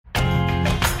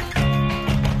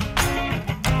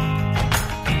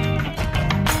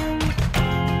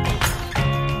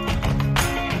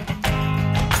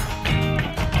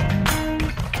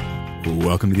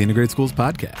Welcome to the Integrated Schools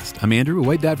Podcast. I'm Andrew, a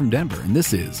white dad from Denver, and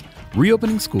this is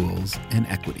Reopening Schools and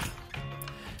Equity.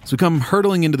 As we come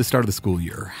hurtling into the start of the school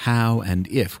year, how and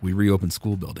if we reopen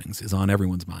school buildings is on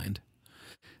everyone's mind.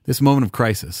 This moment of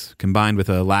crisis, combined with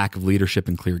a lack of leadership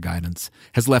and clear guidance,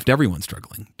 has left everyone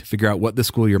struggling to figure out what the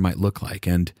school year might look like,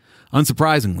 and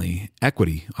unsurprisingly,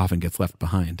 equity often gets left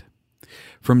behind.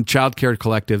 From childcare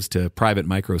collectives to private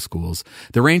micro schools,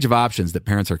 the range of options that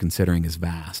parents are considering is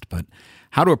vast, but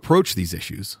how to approach these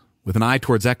issues with an eye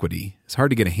towards equity is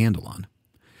hard to get a handle on.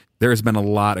 There has been a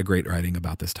lot of great writing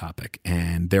about this topic,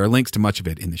 and there are links to much of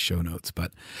it in the show notes,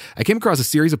 but I came across a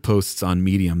series of posts on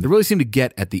Medium that really seem to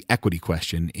get at the equity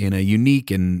question in a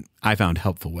unique and, I found,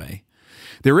 helpful way.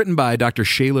 They're written by Dr.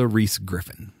 Shayla Reese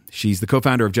Griffin. She's the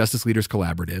co-founder of Justice Leaders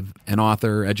Collaborative, an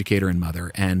author, educator, and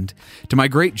mother, and to my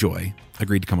great joy,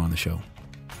 agreed to come on the show.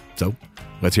 So,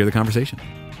 let's hear the conversation.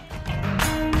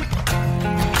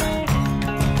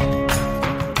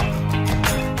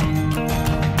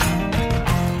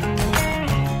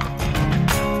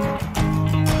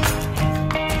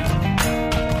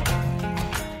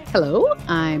 Hello,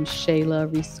 I'm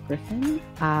Shayla Reese Griffin.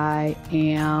 I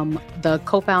am the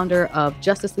co-founder of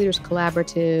Justice Leaders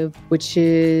Collaborative, which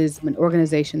is an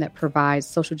organization that provides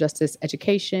social justice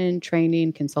education,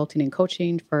 training, consulting, and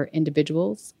coaching for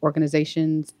individuals,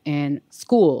 organizations, and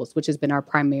schools, which has been our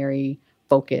primary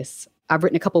focus. I've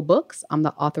written a couple books. I'm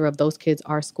the author of Those Kids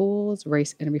Are Schools,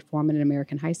 Race and Reform in an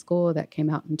American High School, that came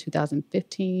out in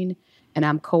 2015. And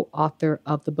I'm co-author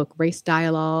of the book Race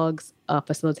Dialogues, A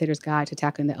Facilitator's Guide to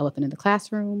Tackling the Elephant in the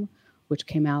Classroom, which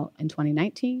came out in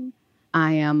 2019.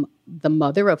 I am the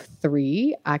mother of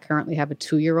three. I currently have a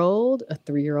 2-year-old, a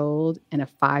 3-year-old, and a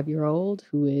 5-year-old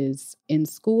who is in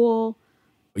school.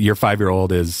 Your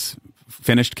 5-year-old is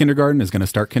finished kindergarten, is going to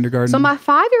start kindergarten? So my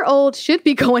 5-year-old should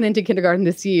be going into kindergarten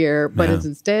this year, but is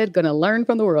instead going to learn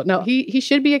from the world. No, he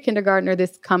should be a kindergartner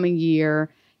this coming year.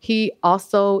 He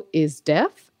also is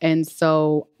deaf. And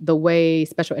so the way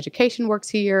special education works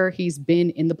here, he's been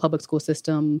in the public school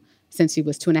system since he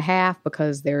was 2.5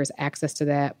 because there's access to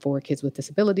that for kids with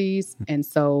disabilities. And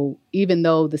so even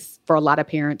though this, for a lot of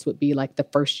parents, would be like the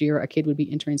first year a kid would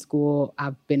be entering school,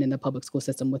 I've been in the public school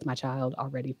system with my child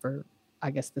already for, I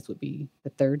guess this would be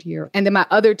the 3rd year. And then my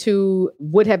other 2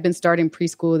 would have been starting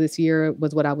preschool this year,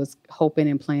 was what I was hoping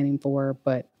and planning for,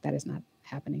 but that is not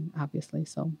happening, obviously.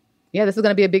 So yeah, this is going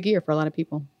to be a big year for a lot of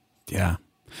people. Yeah.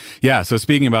 Yeah. So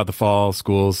speaking about the fall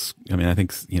schools, I mean, I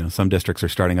think, some districts are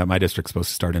starting up. My district's supposed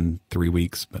to start in 3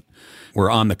 weeks, but we're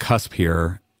on the cusp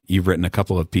here. You've written a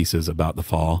couple of pieces about the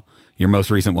fall. Your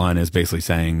most recent one is basically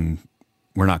saying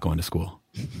we're not going to school.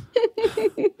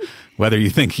 Whether you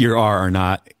think you are or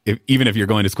not, even if you're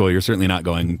going to school, you're certainly not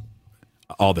going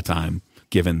all the time,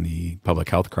 given the public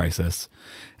health crisis.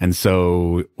 And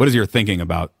so what is your thinking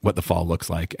about what the fall looks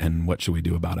like and what should we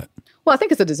do about it? Well, I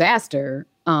think it's a disaster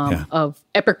of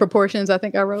epic proportions, I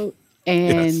think I wrote.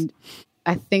 And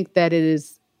I think that it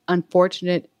is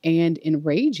unfortunate and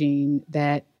enraging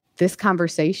that this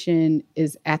conversation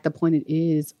is at the point it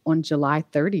is on July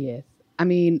 30th. I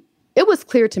mean, it was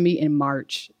clear to me in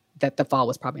March that the fall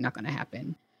was probably not going to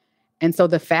happen. And so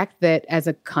the fact that as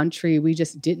a country, we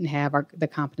just didn't have the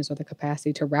competence or the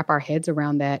capacity to wrap our heads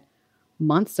around that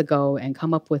months ago and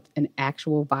come up with an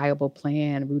actual viable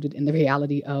plan rooted in the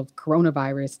reality of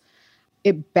coronavirus,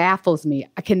 it baffles me.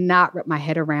 I cannot wrap my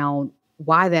head around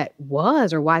why that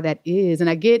was or why that is. And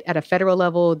I get at a federal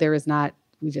level, there's no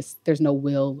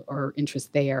will or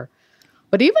interest there.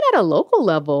 But even at a local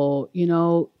level,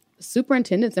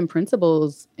 superintendents and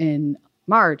principals in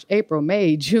March, April,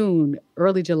 May, June,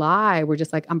 early July were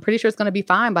just like, I'm pretty sure it's going to be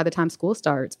fine by the time school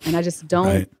starts. And I just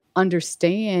don't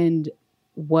understand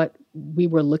what we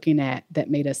were looking at that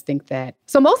made us think that.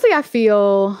 So mostly I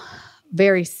feel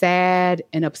very sad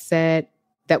and upset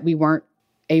that we weren't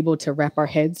able to wrap our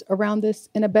heads around this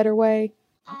in a better way.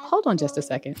 Hold on just a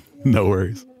second. No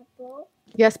worries.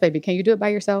 Yes, baby. Can you do it by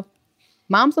yourself?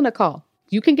 Mom's on a call.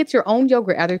 You can get your own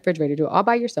yogurt out of the refrigerator. Do it all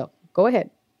by yourself. Go ahead.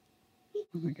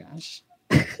 Oh my gosh.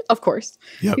 Of course.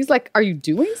 Yep. He's like, are you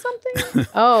doing something?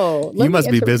 Oh, you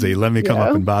must be busy. Let me come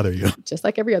up and bother you. Just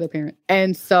like every other parent.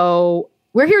 And so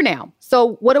we're here now.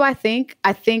 So what do I think?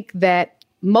 I think that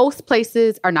most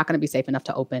places are not going to be safe enough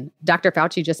to open. Dr.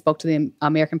 Fauci just spoke to the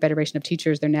American Federation of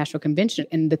Teachers, their national convention,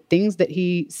 and the things that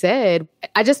he said,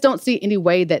 I just don't see any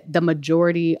way that the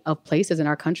majority of places in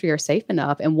our country are safe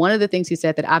enough. And one of the things he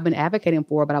said that I've been advocating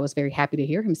for, but I was very happy to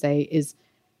hear him say, is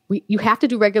you have to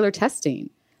do regular testing.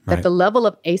 That the level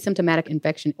of asymptomatic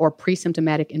infection or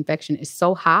pre-symptomatic infection is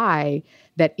so high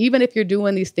that even if you're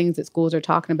doing these things that schools are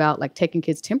talking about, like taking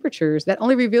kids' temperatures, that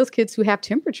only reveals kids who have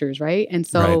temperatures, right? And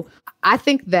so I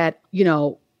think that, you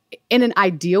know, in an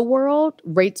ideal world,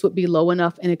 rates would be low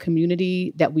enough in a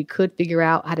community that we could figure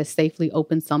out how to safely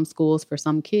open some schools for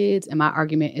some kids. And my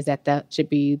argument is that that should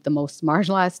be the most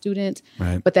marginalized students,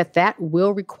 but that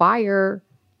will require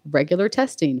regular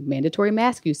testing, mandatory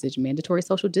mask usage, mandatory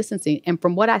social distancing. And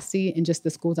from what I see in just the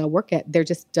schools I work at, there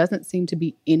just doesn't seem to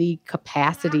be any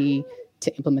capacity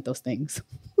to implement those things.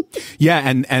 Yeah,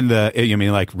 and I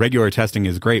mean, like, regular testing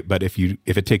is great, but if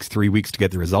it takes 3 weeks to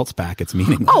get the results back, it's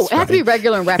meaningless. Oh, it has to be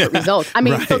regular and rapid results. I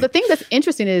mean, so the thing that's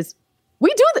interesting is we're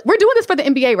doing this for the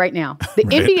NBA right now. The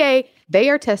NBA, they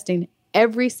are testing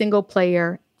every single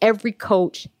player, every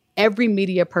coach, every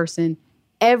media person,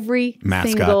 every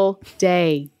single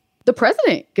day. The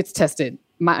president gets tested.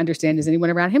 My understanding is anyone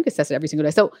around him gets tested every single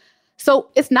day. So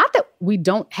it's not that we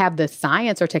don't have the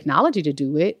science or technology to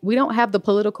do it. We don't have the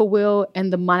political will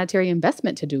and the monetary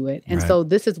investment to do it. And so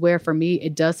this is where, for me,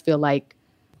 it does feel like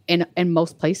in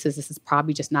most places, this is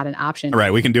probably just not an option.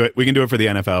 Right. We can do it. We can do it for the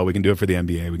NFL. We can do it for the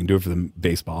NBA. We can do it for the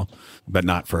baseball, but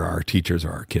not for our teachers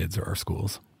or our kids or our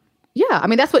schools. Yeah. I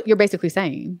mean, that's what you're basically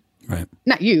saying. Right.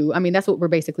 Not you. I mean, that's what we're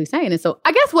basically saying. And so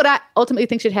I guess what I ultimately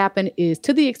think should happen is,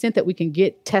 to the extent that we can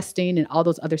get testing and all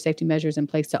those other safety measures in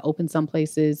place to open some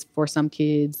places for some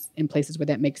kids in places where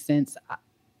that makes sense,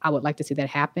 I would like to see that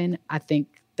happen. I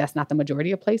think that's not the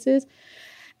majority of places.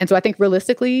 And so I think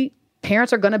realistically,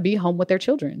 parents are going to be home with their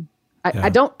children. I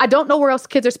don't know where else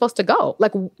kids are supposed to go.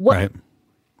 Like what?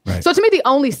 Right. So to me, the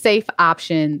only safe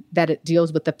option that it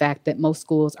deals with the fact that most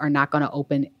schools are not going to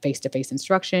open face-to-face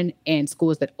instruction, and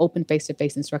schools that open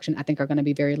face-to-face instruction, I think, are going to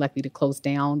be very likely to close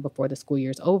down before the school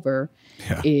year is over,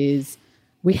 is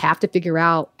we have to figure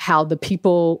out how the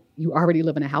people you already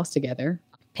live in a house together,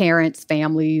 parents,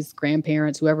 families,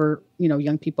 grandparents, whoever, you know,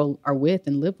 young people are with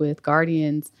and live with,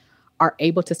 guardians, are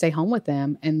able to stay home with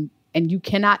them. And you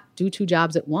cannot do two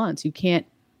jobs at once. You can't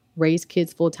raise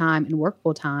kids full-time and work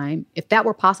full-time. If that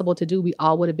were possible to do, we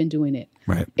all would have been doing it.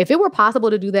 Right. If it were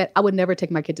possible to do that, I would never take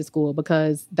my kid to school,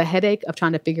 because the headache of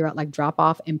trying to figure out like drop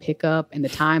off and pick up and the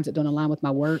times that don't align with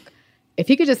my work, if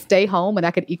he could just stay home and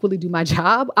I could equally do my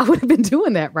job, I would have been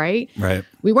doing that, right? Right.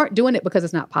 We weren't doing it because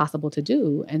it's not possible to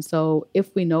do. And so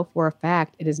if we know for a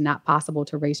fact it is not possible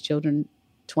to raise children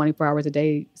 24 hours a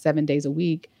day, 7 days a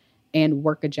week, and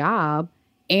work a job,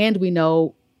 and we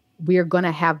know we're going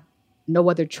to have no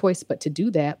other choice but to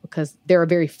do that because there are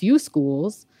very few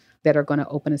schools that are going to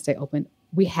open and stay open,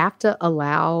 we have to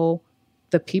allow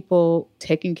the people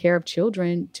taking care of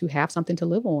children to have something to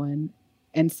live on.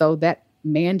 And so that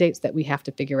mandates that we have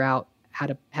to figure out how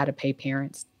to pay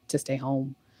parents to stay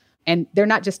home. And they're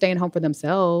not just staying home for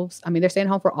themselves. I mean, they're staying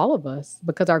home for all of us,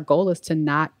 because our goal is to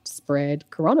not spread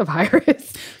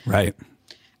coronavirus. Right.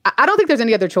 I don't think there's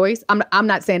any other choice. I'm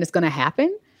not saying it's going to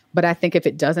happen. But I think if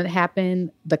it doesn't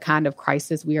happen, the kind of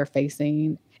crisis we are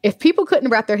facing, if people couldn't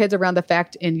wrap their heads around the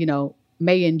fact in, you know,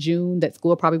 May and June that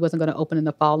school probably wasn't going to open in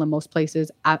the fall in most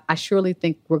places, I surely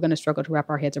think we're going to struggle to wrap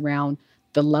our heads around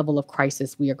the level of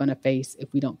crisis we are going to face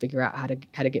if we don't figure out how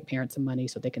to get parents some money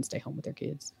so they can stay home with their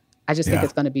kids. I just think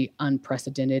it's going to be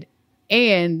unprecedented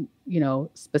and, you know,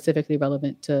 specifically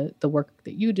relevant to the work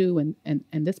that you do and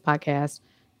this podcast.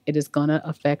 It is going to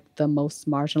affect the most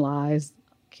marginalized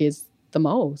kids the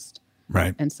most.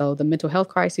 Right. And so the mental health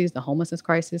crises, the homelessness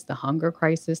crisis, the hunger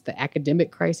crisis, the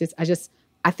academic crisis,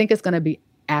 I think it's going to be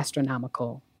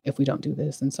astronomical if we don't do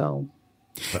this. And so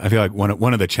I feel like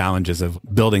one of the challenges of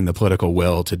building the political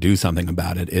will to do something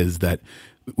about it is that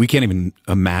we can't even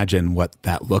imagine what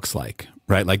that looks like,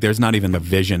 right? Like there's not even a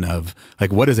vision of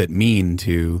like, what does it mean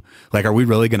to, like, are we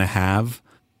really going to have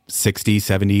 60,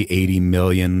 70, 80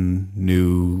 million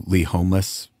newly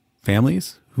homeless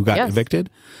families who got evicted?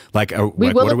 Like,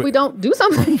 we will if we don't do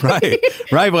something. Right.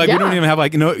 But like, we don't even have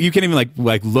like, you know, you can't even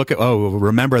like look at,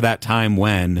 remember that time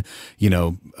when, you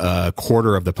know, a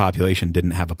quarter of the population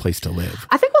didn't have a place to live.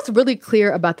 I think what's really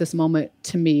clear about this moment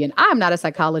to me, and I'm not a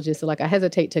psychologist, so like I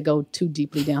hesitate to go too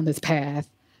deeply down this path,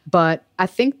 but I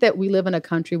think that we live in a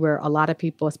country where a lot of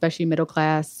people, especially middle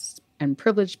class and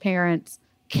privileged parents,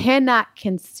 cannot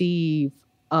conceive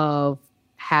of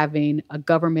having a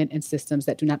government and systems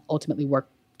that do not ultimately work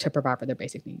to provide for their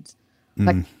basic needs.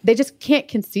 Like they just can't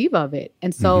conceive of it.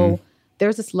 And so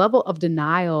there's this level of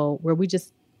denial where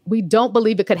we don't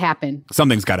believe it could happen.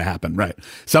 Something's got to happen, right?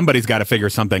 Somebody's got to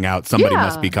figure something out. Somebody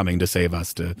must be coming to save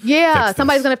us to fix this.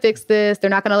 Somebody's going to fix this.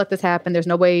 They're not going to let this happen. There's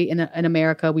no way in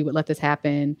America we would let this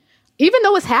happen. Even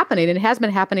though it's happening, and it has been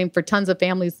happening for tons of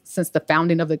families since the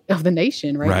founding of the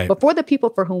nation, right? Before the people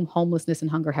for whom homelessness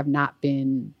and hunger have not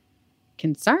been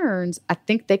concerns, I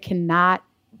think they cannot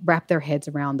wrap their heads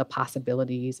around the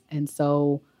possibilities. And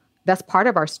so that's part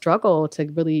of our struggle to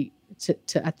really,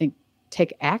 to I think,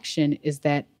 take action, is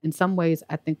that in some ways,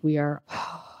 I think we're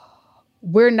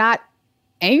not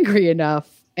angry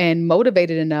enough and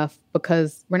motivated enough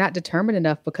because we're not determined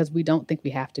enough because we don't think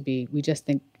we have to be. We just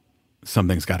think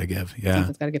something's got to give. Yeah.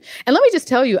 Something's got to give. And let me just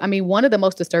tell you, I mean, one of the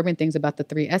most disturbing things about the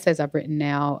 3 essays I've written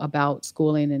now about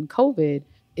schooling and COVID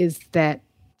is that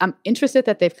I'm interested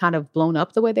that they've kind of blown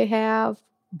up the way they have,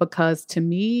 because to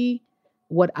me,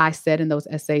 what I said in those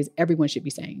essays, everyone should be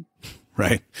saying.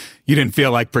 Right. You didn't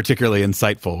feel like particularly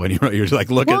insightful when you wrote. You're just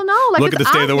like, look at the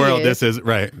state of the world. This is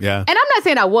right. Yeah. And I'm not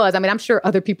saying I was. I mean, I'm sure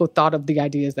other people thought of the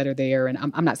ideas that are there. And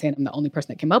I'm not saying I'm the only person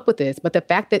that came up with this. But the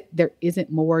fact that there isn't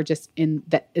more just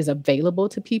that is available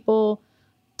to people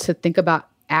to think about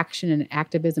action and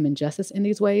activism and justice in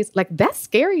these ways, like, that's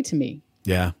scary to me.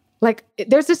 Yeah. Like,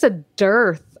 there's just a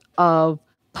dearth of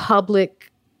public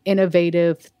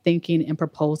innovative thinking and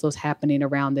proposals happening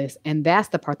around this. And that's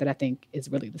the part that I think is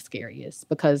really the scariest,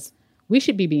 because we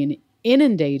should be being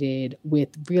inundated with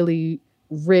really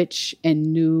rich and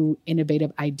new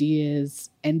innovative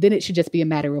ideas. And then it should just be a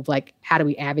matter of like, how do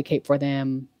we advocate for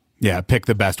them? Yeah. Pick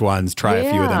the best ones, try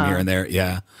a few of them here and there.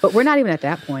 Yeah. But we're not even at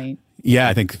that point. Yeah,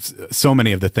 I think so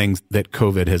many of the things that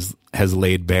COVID has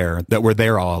laid bare that were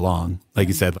there all along. Like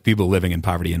you said, people living in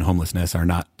poverty and homelessness are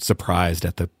not surprised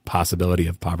at the possibility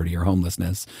of poverty or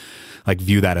homelessness, like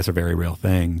view that as a very real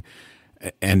thing.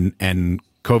 And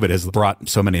COVID has brought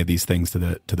so many of these things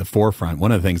to the forefront.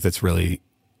 One of the things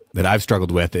that I've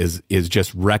struggled with is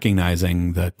just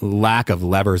recognizing the lack of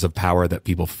levers of power that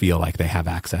people feel like they have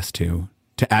access to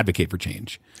advocate for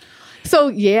change. So,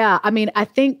 yeah, I mean, I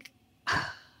think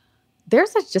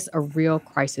there's just a real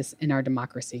crisis in our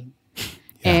democracy. Yeah.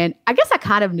 And I guess I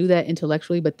kind of knew that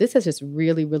intellectually, but this has just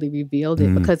really, really revealed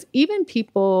it, because even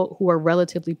people who are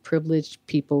relatively privileged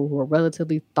people, who are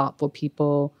relatively thoughtful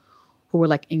people, who are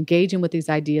like engaging with these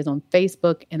ideas on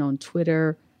Facebook and on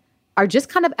Twitter, are just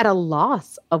kind of at a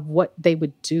loss of what they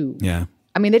would do. Yeah.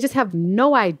 I mean, they just have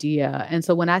no idea. And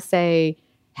so when I say,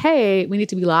 hey, we need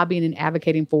to be lobbying and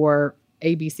advocating for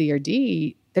A, B, C, or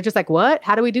D, they're just like, what?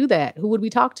 How do we do that? Who would we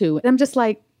talk to? And I'm just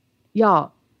like,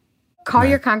 y'all, call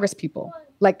your Congress people.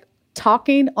 Like,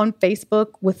 talking on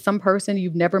Facebook with some person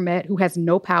you've never met who has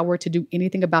no power to do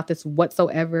anything about this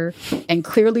whatsoever, and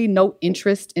clearly no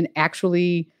interest in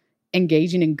actually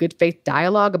engaging in good faith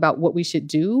dialogue about what we should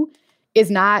do,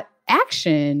 is not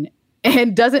action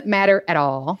and doesn't matter at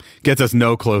all. Gets us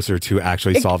no closer to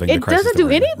actually solving the crisis. It doesn't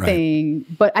do anything.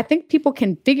 Right. But I think people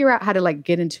can figure out how to like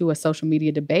get into a social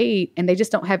media debate, and they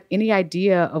just don't have any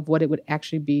idea of what it would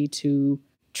actually be to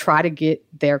try to get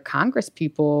their Congress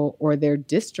people or their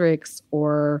districts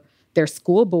or their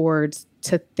school boards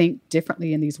to think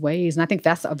differently in these ways. And I think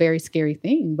that's a very scary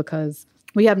thing, because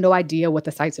we have no idea what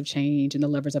the sites of change and the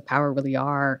levers of power really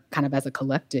are kind of as a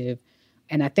collective.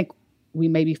 And I think we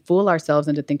maybe fool ourselves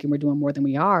into thinking we're doing more than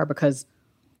we are, because,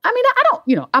 I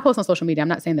mean, I post on social media. I'm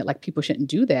not saying that like people shouldn't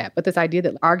do that, but this idea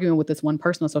that arguing with this one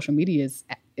person on social media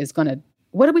is going to,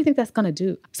 what do we think that's going to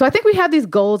do? So I think we have these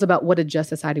goals about what a just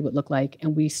society would look like,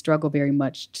 and we struggle very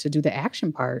much to do the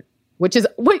action part, which is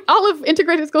what all of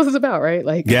integrated schools is about, right?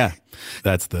 Like, yeah,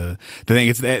 that's the thing.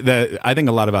 It's I think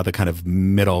a lot about the kind of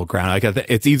middle ground. Like,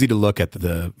 it's easy to look at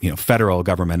the federal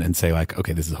government and say like,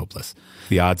 okay, this is hopeless.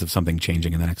 The odds of something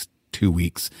changing in the next 2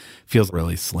 weeks feels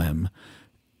really slim.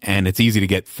 And it's easy to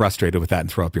get frustrated with that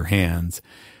and throw up your hands.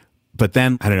 But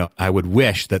then, I don't know, I would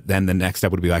wish that then the next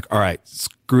step would be like, all right,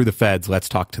 screw the feds. Let's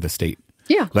talk to the state.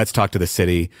 Yeah. Let's talk to the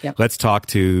city. Yep. Let's talk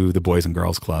to the Boys and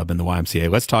Girls Club and the YMCA.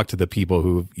 Let's talk to the people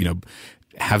who,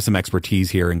 have some expertise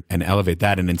here and elevate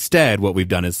that. And instead, what we've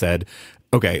done is said,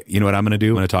 okay, you know what I'm going to do?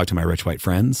 I'm going to talk to my rich white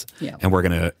friends, and we're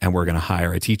going to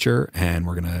hire a teacher, and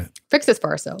we're going to fix this for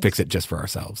ourselves. Fix it just for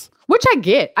ourselves. Which I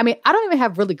get. I mean, I don't even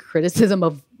have really criticism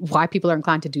of why people are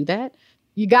inclined to do that.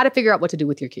 You got to figure out what to do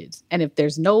with your kids. And if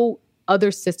there's no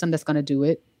other system that's going to do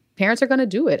it, parents are going to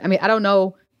do it. I mean, I don't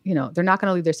know, they're not going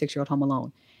to leave their 6-year-old home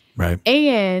alone. Right.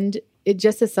 And it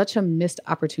just is such a missed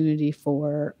opportunity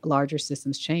for larger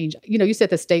systems change. You said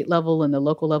the state level and the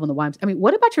local level and the YMCA. I mean,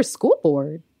 what about your school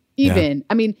board? Even, yeah.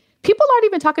 I mean, people aren't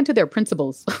even talking to their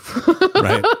principals.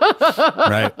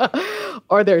 Right.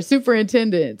 Or their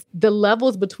superintendents. The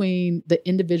levels between the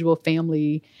individual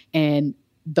family and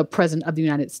the president of the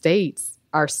United States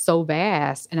are so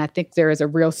vast. And I think there is a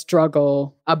real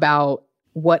struggle about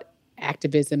what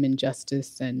activism and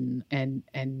justice and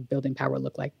building power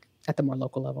look like at the more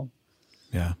local level.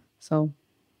 Yeah. So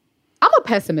I'm a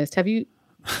pessimist. Have you?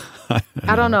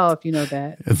 I don't know if you know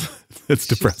that. It's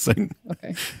depressing.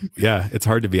 Okay. Yeah, it's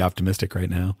hard to be optimistic right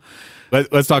now.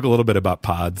 Let's talk a little bit about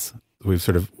pods. We've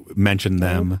sort of mentioned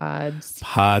them. Pods.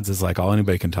 Pods is like all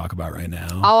anybody can talk about right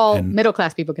now. All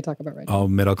middle-class people can talk about right now. All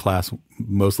middle-class,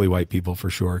 mostly white people for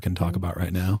sure can talk about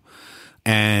right now.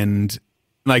 And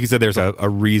like you said, there's a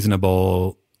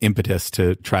reasonable impetus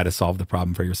to try to solve the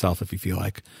problem for yourself if you feel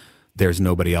like there's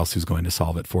nobody else who's going to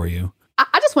solve it for you.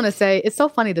 I just want to say, it's so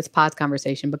funny, this pods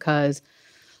conversation, because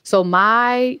so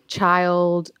my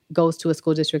child goes to a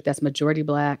school district that's majority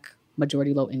Black,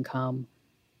 majority low income.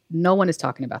 No one is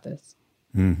talking about this.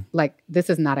 Like, this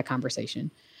is not a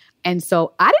conversation. And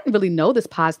so I didn't really know this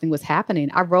pods thing was happening.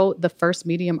 I wrote the first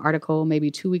Medium article maybe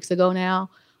 2 weeks ago now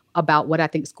about what I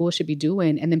think schools should be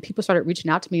doing. And then people started reaching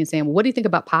out to me and saying, well, what do you think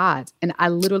about pods? And I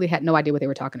literally had no idea what they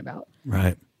were talking about.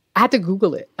 Right. I had to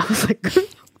Google it. I was like,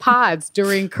 pods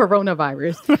during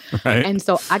coronavirus. Right. And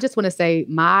so I just want to say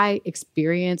my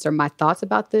experience or my thoughts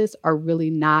about this are really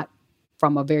not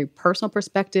from a very personal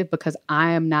perspective, because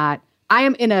I am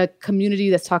in a community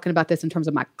that's talking about this in terms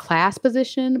of my class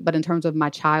position, but in terms of my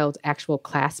child's actual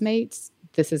classmates,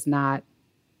 this is not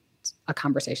a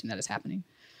conversation that is happening.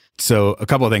 So a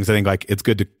couple of things. I think like it's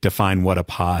good to define what a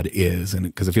pod is, and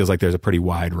because it feels like there's a pretty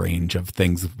wide range of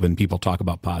things when people talk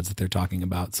about pods that they're talking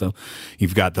about. So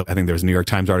you've got I think there was a New York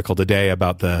Times article today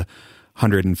about the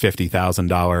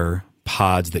 $150,000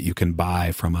 pods that you can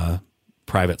buy from a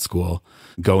private school,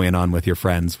 go in on with your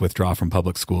friends, withdraw from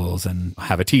public schools and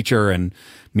have a teacher and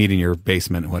meet in your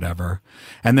basement, whatever.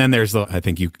 And then there's I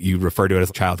think you refer to it as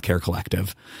a child care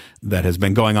collective that has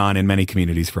been going on in many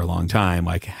communities for a long time.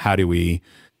 Like, how do we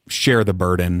share the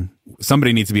burden?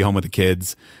 Somebody needs to be home with the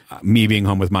kids. Me being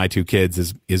home with my 2 kids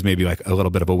is maybe like a little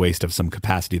bit of a waste of some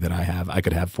capacity that I have. I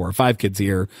could have 4 or 5 kids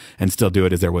here and still do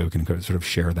it. Is there a way we can sort of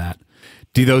share that?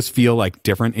 Do those feel like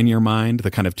different in your mind,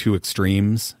 the kind of 2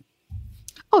 extremes?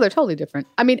 Oh, they're totally different.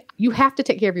 I mean, you have to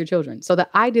take care of your children. So the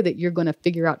idea that you're going to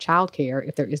figure out childcare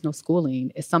if there is no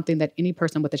schooling is something that any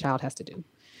person with a child has to do.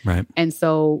 Right. And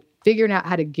so figuring out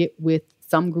how to get with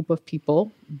some group of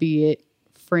people, be it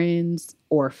friends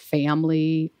or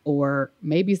family or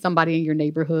maybe somebody in your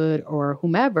neighborhood or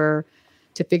whomever,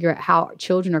 to figure out how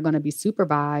children are going to be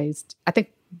supervised. I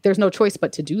think there's no choice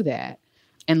but to do that,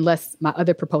 unless my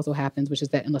other proposal happens, which is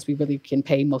that unless we really can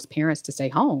pay most parents to stay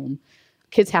home,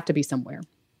 kids have to be somewhere.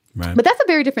 Right. But that's a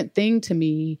very different thing to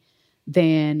me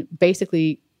than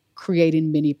basically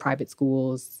creating mini private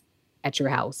schools at your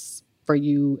house for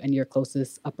you and your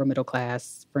closest upper middle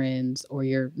class friends or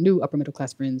your new upper middle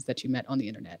class friends that you met on the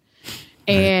internet. Right.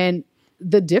 And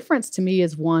the difference to me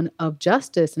is one of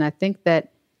justice. And I think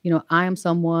that, I am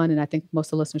someone, and I think most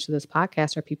of the listeners to this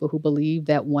podcast are people who believe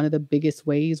that one of the biggest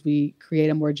ways we create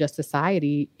a more just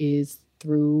society is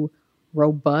through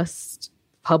robust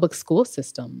public school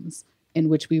systems in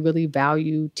which we really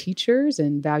value teachers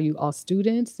and value all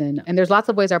students. And there's lots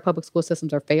of ways our public school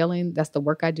systems are failing. That's the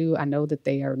work I do. I know that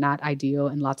they are not ideal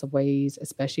in lots of ways,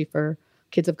 especially for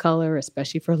kids of color,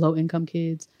 especially for low-income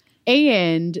kids.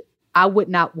 And I would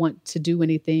not want to do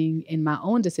anything in my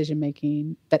own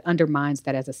decision-making that undermines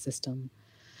that as a system.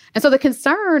 And so the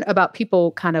concern about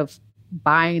people kind of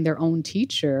buying their own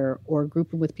teacher or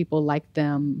grouping with people like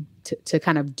them to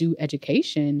kind of do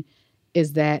education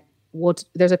is that, well,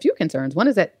 there's a few concerns. One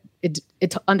is that it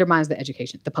undermines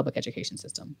the public education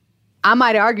system. I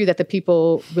might argue that the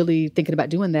people really thinking about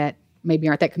doing that maybe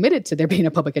aren't that committed to there being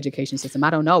a public education system. I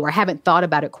don't know, or haven't thought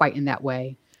about it quite in that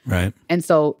way. Right. And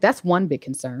so that's one big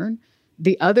concern.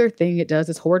 The other thing it does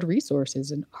is hoard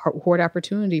resources and hoard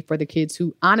opportunity for the kids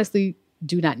who honestly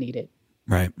do not need it.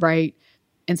 Right. Right.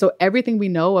 And so everything we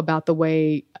know about the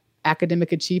way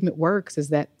academic achievement works is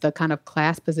that the kind of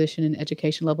class position and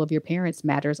education level of your parents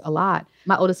matters a lot.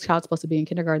 My oldest child's supposed to be in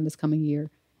kindergarten this coming year.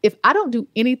 If I don't do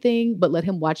anything but let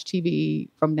him watch TV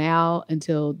from now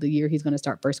until the year he's going to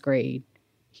start first grade,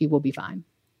 he will be fine.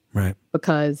 Right.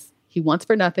 Because he wants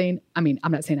for nothing. I mean,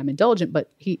 I'm not saying I'm indulgent,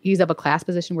 but he's of a class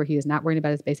position where he is not worrying about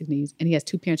his basic needs, and he has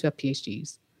 2 parents who have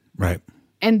PhDs. Right.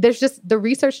 And the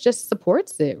research just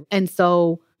supports it. And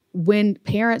so when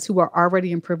parents who are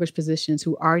already in privileged positions,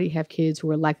 who already have kids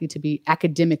who are likely to be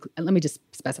academically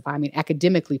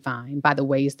fine by the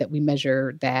ways that we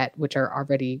measure that, which are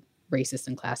already racist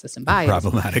and classist and biased.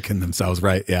 Problematic in themselves,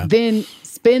 right? Yeah. Then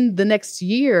spend the next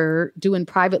year doing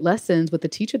private lessons with a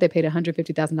teacher they paid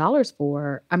 $150,000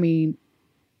 for. I mean,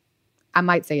 I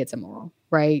might say it's immoral,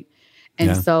 right?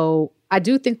 And so I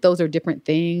do think those are different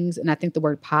things. And I think the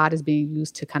word pod is being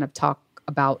used to kind of talk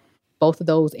about both of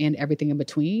those and everything in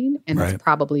between. And that's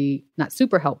probably not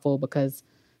super helpful because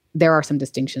there are some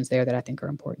distinctions there that I think are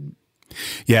important.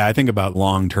 Yeah, I think about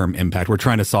long-term impact. We're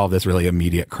trying to solve this really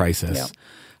immediate crisis.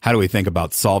 how do we think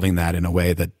about solving that in a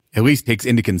way that at least takes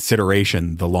into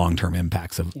consideration the long-term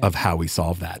impacts of how we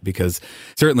solve that? Because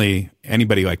certainly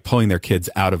anybody like pulling their kids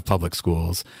out of public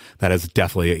schools, that is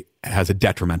definitely has a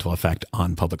detrimental effect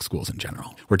on public schools in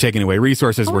general. We're taking away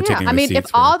resources. We're taking receipts.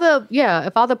 If all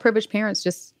the privileged parents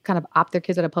just kind of opt their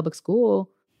kids out of public school,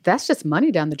 that's just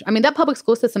money down the drain. I mean, that public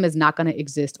school system is not going to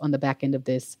exist on the back end of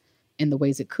this in the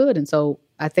ways it could. And so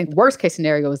I think worst case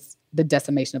scenario is the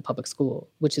decimation of public school,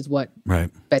 which is what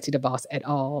Betsy DeVos et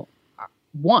al.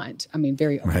 Want. I mean,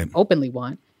 very openly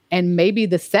want. And maybe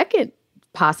the second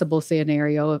possible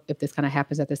scenario, if this kind of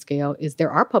happens at this scale, is there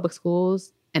are public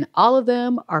schools and all of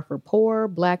them are for poor,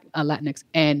 Black, Latinx,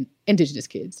 and Indigenous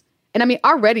kids. And I mean,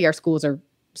 already our schools are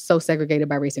so segregated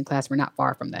by race and class. We're not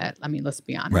far from that. I mean, let's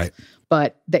be honest. Right.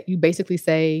 But that you basically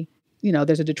say, you know,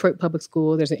 there's a Detroit public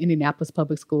school, there's an Indianapolis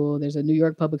public school, there's a New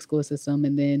York public school system,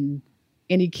 and then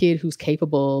any kid who's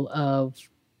capable of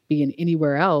being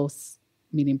anywhere else,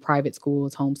 meaning private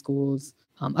schools, home schools,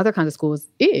 other kinds of schools,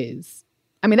 is.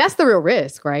 I mean, that's the real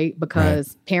risk, right?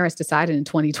 Because parents decided in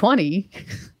 2020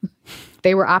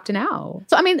 they were opting out.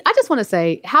 So, I mean, I just want to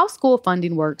say how school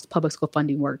funding works, public school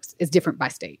funding works, is different by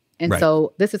state. And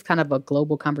so this is kind of a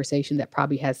global conversation that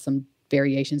probably has some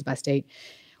variations by state.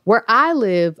 Where I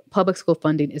live, public school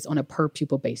funding is on a per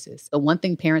pupil basis. The one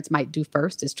thing parents might do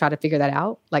first is try to figure that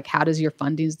out. Like, how does your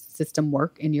funding system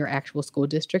work in your actual school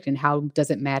district? And how does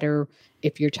it matter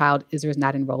if your child is or is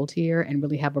not enrolled here, and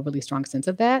really have a really strong sense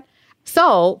of that?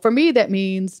 So for me, that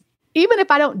means even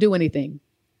if I don't do anything,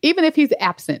 even if he's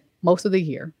absent most of the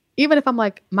year, even if I'm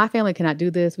like, my family cannot do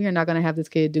this, we are not going to have this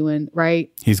kid doing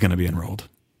right. He's going to be enrolled.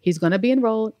 He's going to be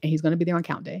enrolled, and he's going to be there on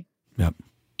count day. Yep.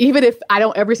 Even if I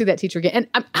don't ever see that teacher again.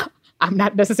 And I'm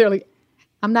not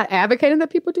advocating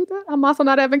that people do that. I'm also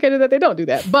not advocating that they don't do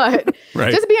that. But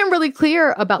just being really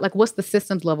clear about like what's the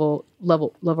system's level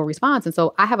response. And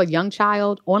so I have a young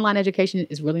child. Online education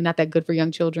is really not that good for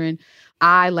young children.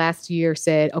 I last year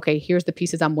said, okay, here's the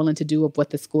pieces I'm willing to do of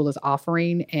what the school is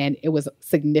offering. And it was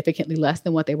significantly less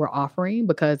than what they were offering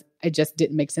because it just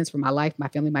didn't make sense for my life, my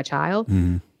family, my child.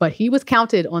 Mm-hmm. But he was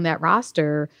counted on that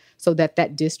roster so that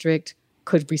that district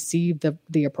could receive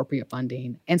the appropriate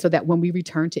funding. And so that when we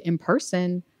return to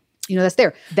in-person, you know, that's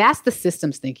there. That's the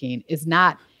systems thinking, is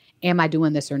not, am I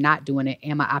doing this or not doing it?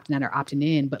 Am I opting out or opting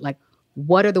in? But like,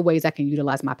 what are the ways I can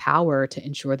utilize my power to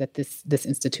ensure that this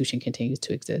institution continues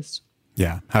to exist?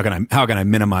 Yeah. How can I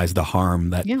minimize the harm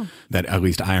that at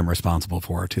least I am responsible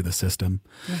for to the system?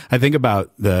 Yeah. I think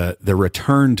about the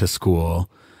return to school.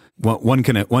 One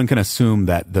can assume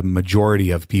that the majority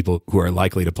of people who are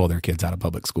likely to pull their kids out of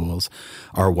public schools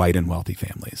are white and wealthy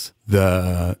families.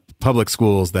 The public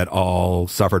schools that all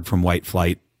suffered from white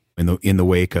flight in the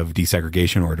wake of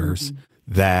desegregation orders,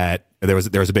 that there was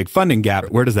a big funding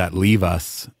gap. Where does that leave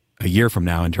us a year from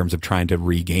now in terms of trying to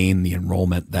regain the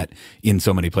enrollment that in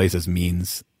so many places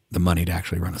means the money to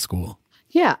actually run a school?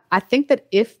 Yeah, I think that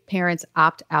if parents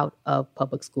opt out of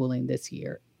public schooling this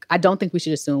year, I don't think we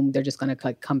should assume they're just going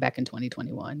to come back in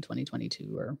 2021,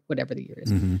 2022, or whatever the year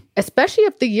is, especially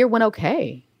if the year went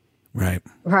okay. Right.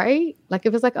 Like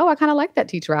if it's like, oh, I kind of like that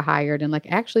teacher I hired. And like,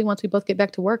 actually, once we both get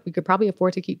back to work, we could probably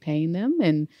afford to keep paying them.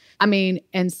 And I mean,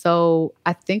 and so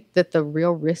I think that the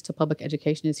real risk to public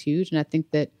education is huge. And I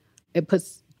think that it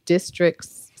puts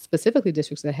districts, specifically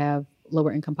districts that have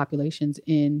lower income populations,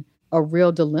 in a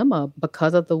real dilemma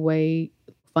because of the way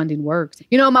funding works.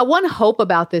 You know, my one hope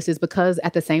about this is because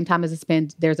at the same time as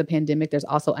there's a pandemic, there's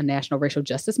also a national racial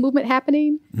justice movement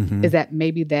happening, is that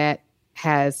maybe that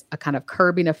has a kind of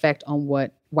curbing effect on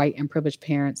what white and privileged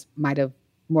parents might have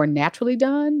more naturally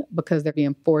done because they're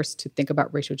being forced to think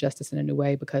about racial justice in a new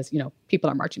way because, you know, people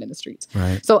are marching in the streets.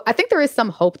 Right. So I think there is some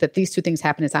hope that these two things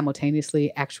happening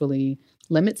simultaneously actually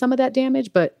limit some of that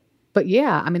damage. But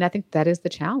yeah, I mean, I think that is the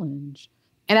challenge.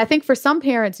 And I think for some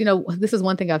parents, you know, this is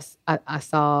one thing I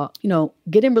saw, you know,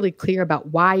 getting really clear about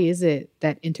why is it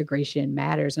that integration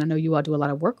matters. And I know you all do a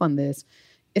lot of work on this.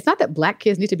 It's not that Black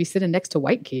kids need to be sitting next to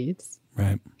white kids.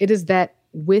 Right. It is that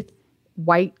with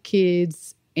white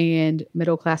kids and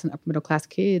middle class and upper middle class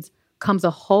kids comes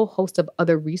a whole host of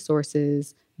other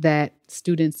resources that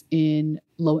students in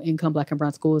low-income Black and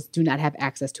brown schools do not have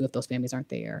access to if those families aren't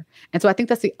there. And so I think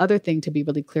that's the other thing to be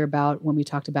really clear about when we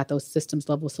talked about those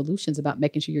systems-level solutions about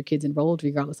making sure your kid's enrolled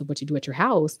regardless of what you do at your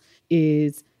house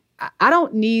is I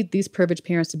don't need these privileged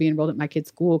parents to be enrolled at my kid's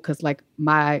school because, like,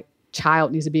 my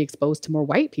child needs to be exposed to more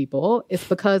white people. It's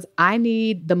because I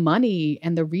need the money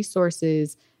and the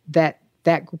resources that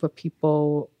that group of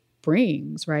people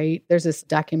brings, right? There's this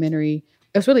documentary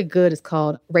It was really good. It's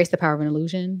called Race, the Power of an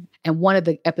Illusion. And one of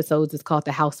the episodes is called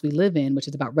The House We Live In, which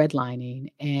is about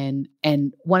redlining. And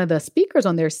one of the speakers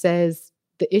on there says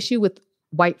the issue with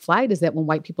white flight is that when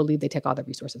white people leave, they take all the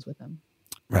resources with them.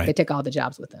 Right. They take all the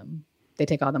jobs with them. They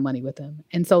take all the money with them.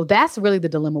 And so that's really the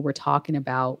dilemma we're talking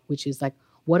about, which is like,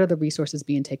 what are the resources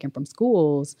being taken from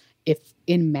schools if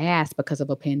en masse, because of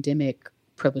a pandemic,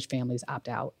 privileged families opt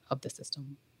out of the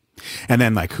system? And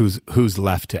then like who's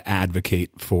left to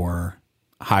advocate for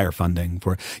higher funding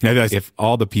for, if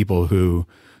all the people who,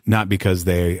 not because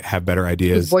they have better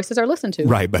ideas, whose voices are listened to,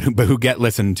 right, but who get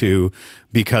listened to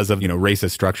because of,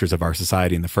 racist structures of our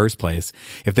society in the first place,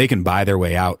 if they can buy their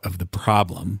way out of the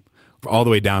problem, all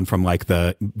the way down from like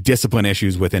the discipline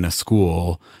issues within a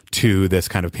school to this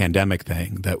kind of pandemic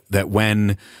thing, that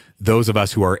when those of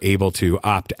us who are able to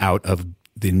opt out of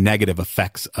the negative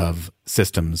effects of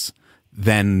systems,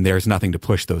 then there's nothing to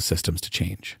push those systems to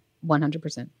change.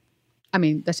 100%. I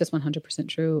mean, that's just 100%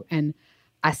 true. And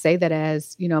I say that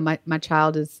as, my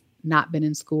child has not been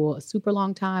in school a super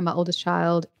long time, my oldest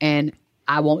child. And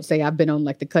I won't say I've been on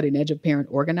like the cutting edge of parent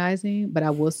organizing, but I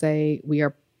will say we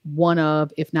are one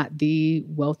of, if not the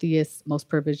wealthiest, most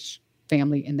privileged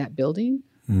family in that building.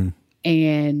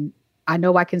 And I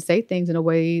know I can say things in a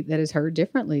way that is heard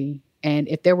differently. And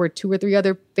if there were 2 or 3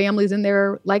 other families in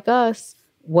there like us,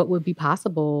 what would be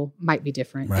possible might be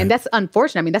different. Right. And that's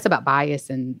unfortunate. I mean, that's about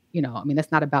bias and,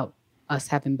 that's not about us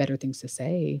having better things to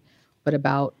say, but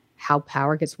about how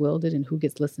power gets wielded and who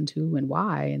gets listened to and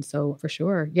why. And so for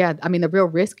sure, yeah, I mean, the real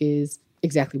risk is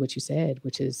exactly what you said,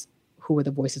 which is who are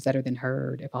the voices that are then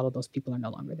heard if all of those people are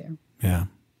no longer there. Yeah.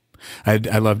 I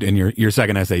loved in your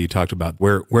second essay, you talked about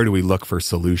where do we look for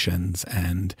solutions,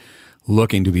 and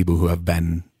looking to people who have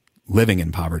been living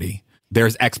in poverty.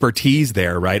 There's expertise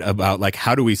there, right? About like,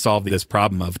 how do we solve this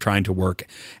problem of trying to work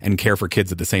and care for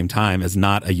kids at the same time is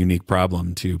not a unique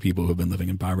problem to people who have been living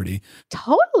in poverty.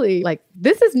 Totally. Like,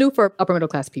 this is new for upper middle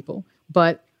class people,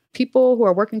 but people who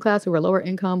are working class, who are lower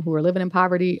income, who are living in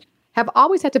poverty have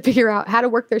always had to figure out how to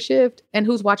work their shift and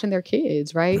who's watching their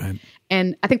kids, right?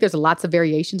 And I think there's lots of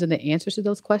variations in the answers to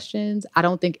those questions. I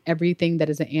don't think everything that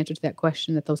is an answer to that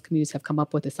question that those communities have come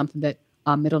up with is something that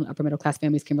middle and upper middle class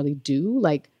families can really do.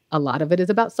 Like, a lot of it is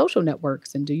about social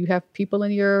networks. And do you have people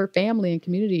in your family and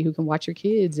community who can watch your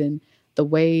kids? And the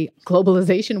way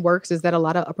globalization works is that a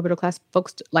lot of upper middle class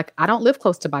folks, like, I don't live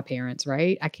close to my parents,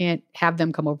 right? I can't have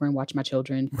them come over and watch my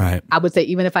children. Right. I would say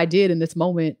even if I did in this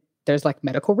moment, there's like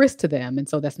medical risk to them. And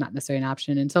so that's not necessarily an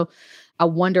option. And so I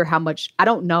wonder how much, I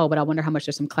don't know, but I wonder how much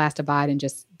there's some class divide in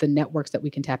just the networks that we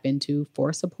can tap into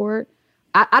for support.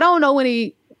 I don't know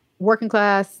any working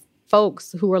class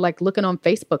folks who are like looking on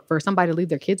Facebook for somebody to leave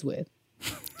their kids with.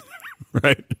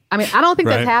 Right. I mean, I don't think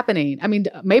that's happening. I mean,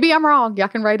 maybe I'm wrong. Y'all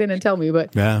can write in and tell me,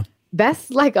 but yeah, that's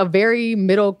like a very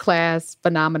middle class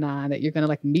phenomenon that you're going to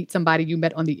like meet somebody you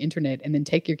met on the internet and then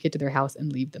take your kid to their house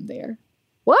and leave them there.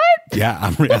 What?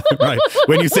 Yeah, right.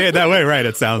 When you say it that way, right,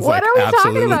 it sounds like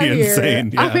absolutely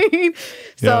insane. Yeah. I mean,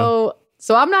 so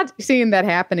I'm not seeing that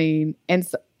happening. And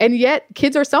yet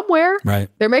kids are somewhere. Right.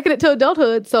 They're making it to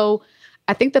adulthood. So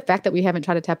I think the fact that we haven't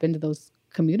tried to tap into those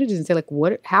communities and say, like,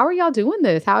 how are y'all doing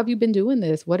this? How have you been doing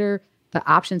this? What are the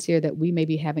options here that we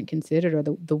maybe haven't considered, or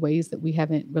the ways that we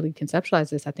haven't really conceptualized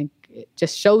this? I think it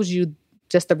just shows you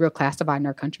just the real class divide in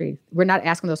our country. We're not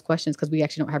asking those questions because we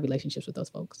actually don't have relationships with those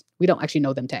folks. We don't actually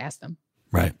know them to ask them.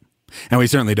 Right. And we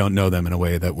certainly don't know them in a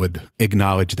way that would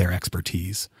acknowledge their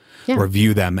expertise or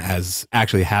view them as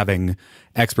actually having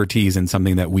expertise in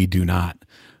something that we do not,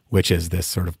 which is this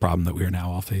sort of problem that we are now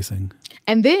all facing.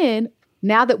 And then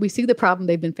now that we see the problem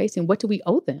they've been facing, what do we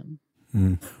owe them?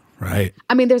 Right.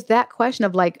 I mean, there's that question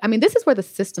of like, I mean, this is where the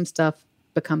system stuff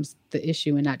becomes the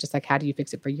issue and not just like, how do you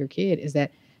fix it for your kid? Is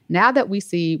that now that we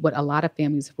see what a lot of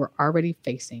families were already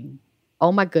facing,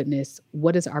 oh my goodness,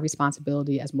 what is our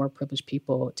responsibility as more privileged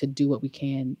people to do what we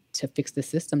can to fix the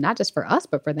system, not just for us,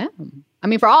 but for them? I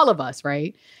mean, for all of us,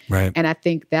 right? Right. And I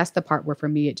think that's the part where for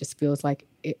me, it just feels like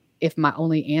if my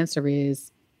only answer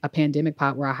is a pandemic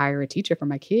pot where I hire a teacher for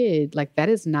my kid, like that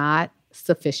is not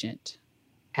sufficient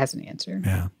as an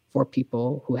answer for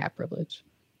people who have privilege,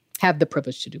 have the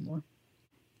privilege to do more.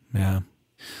 Yeah.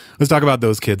 Let's talk about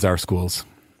those kids, our schools.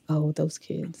 Oh, those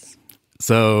kids.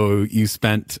 So you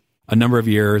spent a number of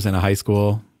years in a high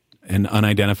school, an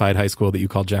unidentified high school that you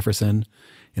called Jefferson,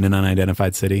 in an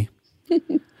unidentified city.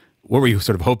 What were you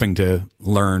sort of hoping to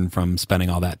learn from spending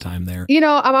all that time there? You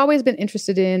know, I've always been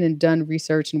interested in and done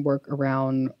research and work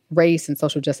around race and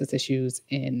social justice issues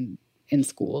in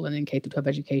school and in K-12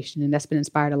 education. And that's been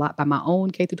inspired a lot by my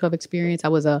own K-12 experience. I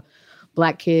was a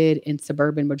Black kid in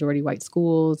suburban majority white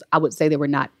schools. I would say they were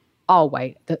not all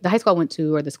white. The high school I went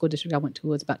to, or the school district I went to,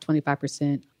 was about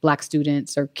 25% Black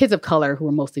students or kids of color who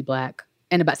were mostly Black,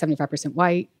 and about 75%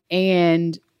 white.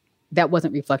 And that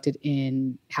wasn't reflected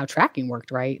in how tracking worked,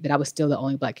 right? That I was still the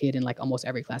only Black kid in like almost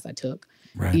every class I took,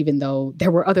 right, even though there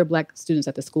were other Black students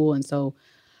at the school. And so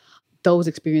those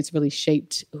experiences really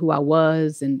shaped who I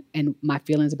was and my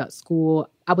feelings about school.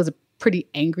 I was pretty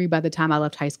angry by the time I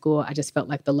left high school. I just felt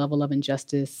like the level of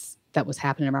injustice that was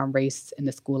happening around race in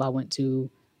the school I went to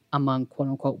among quote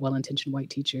unquote well-intentioned white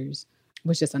teachers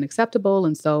was just unacceptable.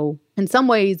 And so in some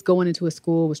ways, going into a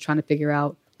school was trying to figure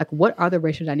out, like, what are the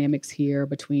racial dynamics here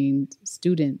between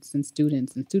students and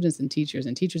students and students and teachers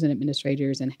and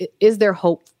administrators? And is there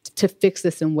hope to fix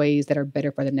this in ways that are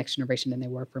better for the next generation than they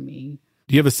were for me?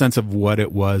 Do you have a sense of what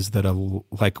it was that,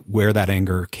 like, where that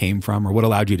anger came from, or what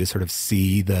allowed you to sort of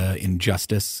see the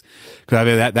injustice? Because I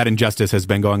mean, that injustice has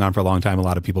been going on for a long time. A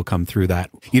lot of people come through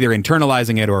that, either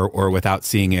internalizing it or without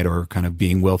seeing it, or kind of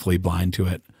being willfully blind to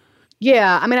it.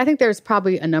 Yeah, I mean, I think there's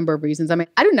probably a number of reasons. I mean,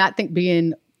 I do not think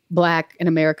being Black in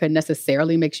America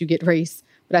necessarily makes you get race,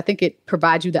 but I think it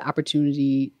provides you the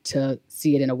opportunity to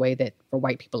see it in a way that for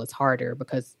white people it's harder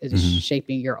because it is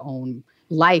shaping your own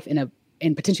life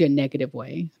in potentially a negative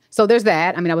way. So there's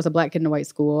that. I mean, I was a Black kid in a white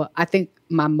school. I think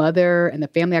my mother and the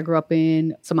family I grew up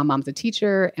in, so my mom's a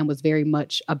teacher and was very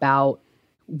much about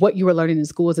what you were learning in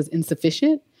schools is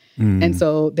insufficient. And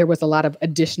so there was a lot of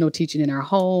additional teaching in our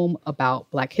home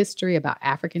about Black history, about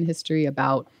African history,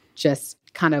 about just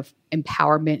kind of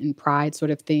empowerment and pride sort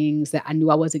of things that I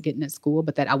knew I wasn't getting at school,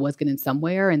 but that I was getting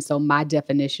somewhere. And so my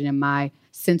definition and my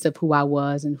sense of who I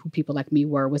was and who people like me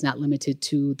were was not limited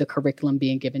to the curriculum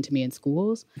being given to me in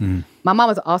schools. My mom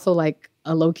was also like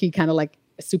a low-key kind of like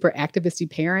super activist-y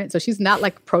parent. So she's not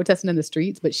like protesting in the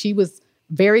streets, but she was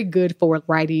very good for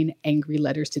writing angry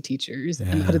letters to teachers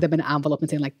and putting them in an envelope and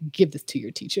saying, like, give this to your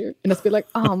teacher. And it's be like,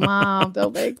 oh, Mom,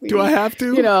 don't make me. Do I have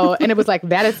to? You know, and it was like,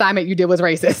 that assignment you did was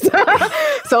racist.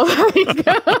 So like,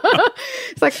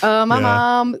 it's like, my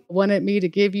mom wanted me to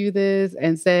give you this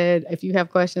and said, if you have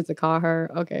questions, to call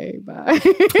her. Okay, bye.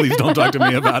 Please don't talk to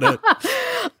me about it.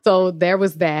 So there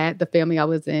was that, the family I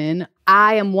was in.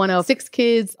 I am one of 6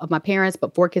 kids of my parents,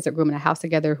 but 4 kids that grew up in a house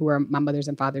together who are my mothers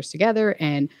and fathers together.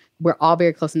 And we're all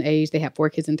very close in age. They have 4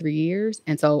 kids in 3 years.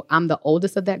 And so I'm the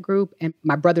oldest of that group. And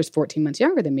my brother's 14 months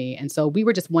younger than me. And so we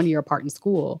were just 1 year apart in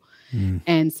school.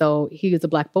 And so he was a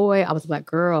Black boy, I was a Black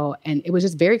girl. And it was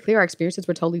just very clear our experiences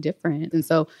were totally different. And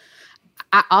so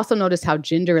I also noticed how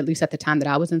gender, at least at the time that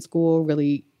I was in school,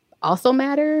 really also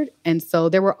mattered. And so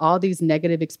there were all these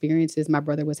negative experiences my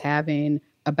brother was having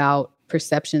about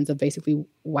perceptions of basically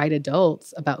white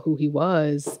adults about who he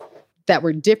was that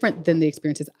were different than the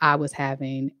experiences I was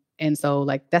having. And so,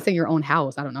 like, that's in your own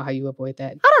house. I don't know how you avoid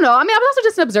that. I don't know. I mean, I was also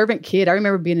just an observant kid. I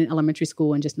remember being in elementary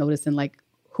school and just noticing, like,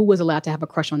 who was allowed to have a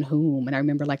crush on whom. And I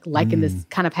remember, like, liking this,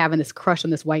 kind of having this crush on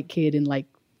this white kid in, like,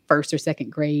 1st or 2nd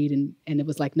grade. And it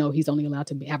was like, no, he's only allowed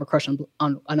to have a crush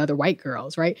on other white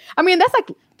girls, right? I mean, that's,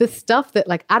 like, the stuff that,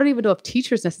 like, I don't even know if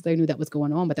teachers necessarily knew that was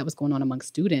going on, but that was going on among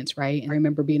students, right? And I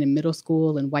remember being in middle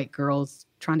school and white girls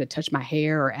trying to touch my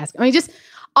hair or ask, I mean, just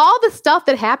all the stuff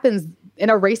that happens in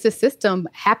a racist system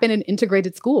happen in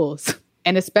integrated schools,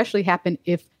 and especially happen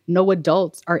if no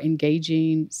adults are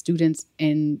engaging students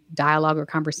in dialogue or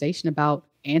conversation about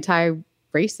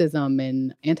anti-racism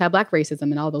and anti-Black racism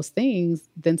and all those things.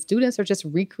 Then students are just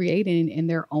recreating in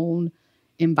their own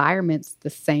environments the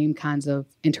same kinds of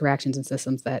interactions and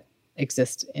systems that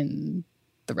exist in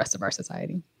the rest of our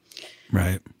society.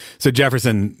 Right. So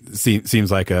Jefferson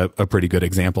seems like a pretty good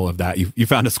example of that. You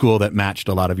found a school that matched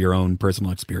a lot of your own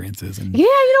personal experiences. And yeah,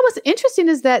 you know, what's interesting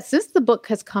is that since the book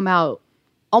has come out,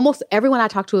 almost everyone I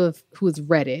talk to who has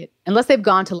read it, unless they've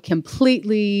gone to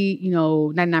completely,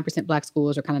 99% Black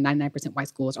schools or kind of 99% white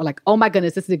schools, are like, oh my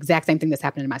goodness, this is the exact same thing that's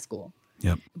happening in my school.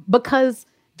 Yep. Because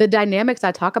the dynamics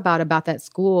I talk about that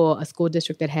school, a school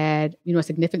district that had, a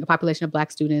significant population of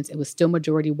Black students, it was still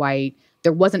majority white.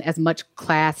 There wasn't as much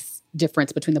class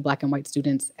difference between the Black and white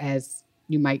students as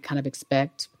you might kind of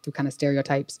expect through kind of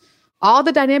stereotypes. All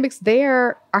the dynamics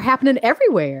there are happening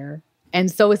everywhere.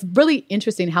 And so it's really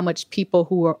interesting how much people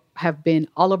who have been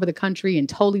all over the country in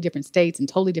totally different states and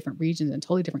totally different regions and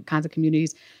totally different kinds of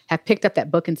communities have picked up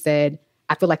that book and said,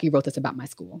 I feel like you wrote this about my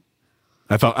school.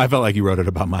 I felt like you wrote it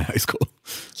about my high school.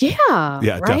 Yeah,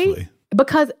 right? Definitely.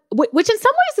 Because, which in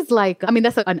some ways is like, I mean,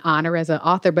 that's an honor as an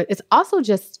author, but it's also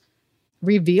just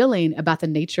revealing about the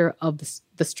nature of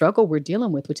the struggle we're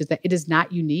dealing with, which is that it is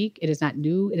not unique, it is not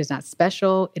new, it is not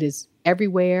special, it is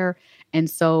everywhere. And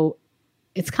so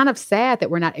it's kind of sad that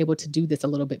we're not able to do this a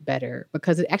little bit better,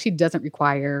 because it actually doesn't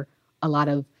require a lot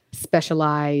of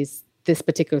specialized this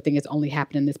particular thing is only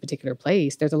happening in this particular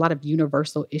place. There's a lot of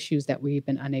universal issues that we've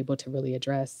been unable to really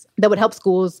address that would help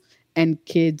schools and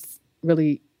kids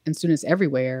really and students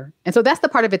everywhere. And so that's the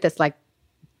part of it that's like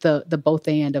the both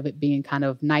and of it being kind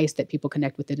of nice that people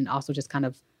connect with it, and also just kind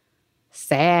of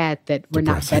sad that we're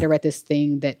not better at this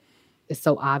thing that is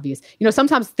so obvious. You know,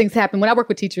 sometimes things happen. When I work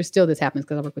with teachers, still this happens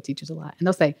because I work with teachers a lot. And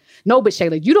they'll say, no, but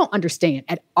Shayla, you don't understand.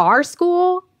 At our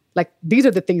school, like, these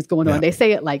are the things going on. They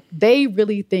say it like they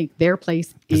really think their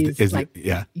place is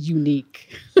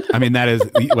unique. I mean, that is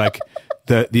like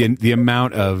the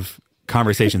amount of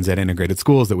conversations at integrated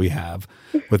schools that we have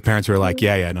with parents who are like,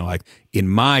 like in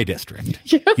my district,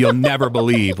 you'll never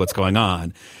believe what's going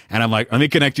on. And I'm like, let me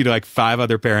connect you to like 5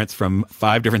 other parents from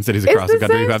 5 different cities across the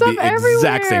country who have the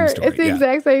exact same story. It's the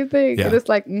exact same thing. Yeah. And it's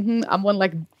like, I'm on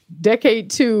like decade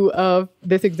 2 of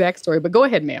this exact story. But go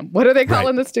ahead, ma'am. What are they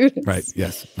calling the students? Right.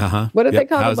 Yes. What are they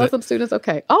calling the Muslim students?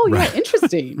 Okay. Oh, yeah.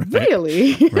 Interesting.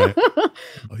 Really? Right.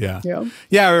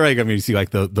 Yeah. Right. I mean, you see like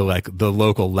the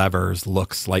local levers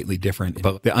look slightly different,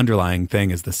 but the underlying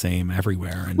thing is the same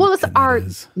everywhere. And, well, it's our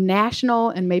national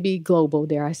and maybe global,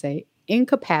 dare I say,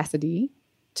 incapacity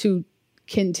to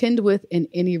contend with in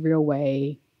any real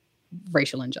way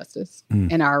racial injustice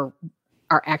and our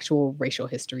actual racial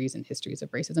histories and histories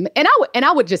of racism. And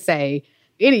I would just say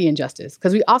any injustice,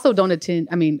 because we also don't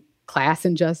class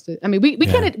injustice. I mean, we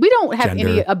don't have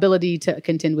any ability to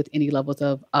contend with any levels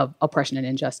of oppression and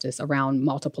injustice around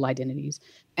multiple identities.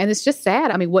 And it's just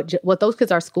sad. I mean, what those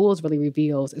kids, our schools really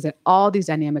reveals is that all these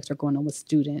dynamics are going on with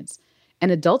students, and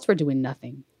adults were doing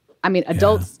nothing. I mean,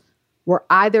 adults were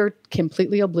either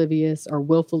completely oblivious or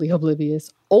willfully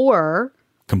oblivious or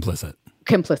complicit.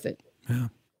 Yeah.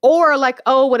 Or like,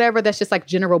 oh, whatever, that's just like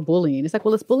general bullying. It's like,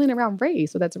 well, it's bullying around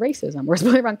race, so that's racism. Or it's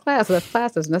bullying around class, so that's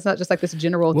classism. That's not just like this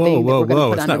general thing that we're going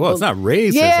to put on. It's not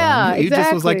racism. Yeah, exactly. You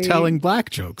just was like telling black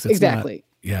jokes. It's exactly.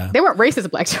 They weren't racist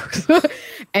black jokes.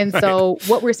 And so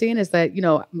what we're seeing is that,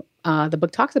 the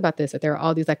book talks about this, that there are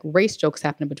all these like race jokes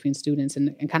happening between students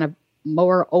and kind of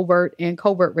more overt and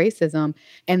covert racism.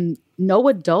 And no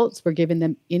adults were giving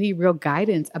them any real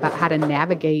guidance about how to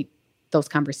navigate those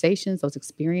conversations, those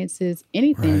experiences,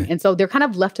 anything. Right. And so they're kind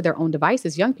of left to their own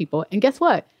devices, young people. And guess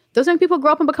what? Those young people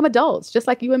grow up and become adults, just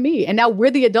like you and me. And now we're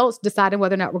the adults deciding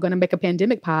whether or not we're going to make a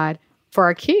pandemic pod for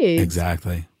our kids.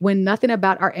 Exactly. When nothing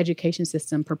about our education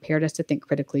system prepared us to think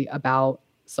critically about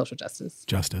social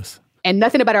justice. And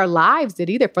nothing about our lives did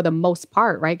either, for the most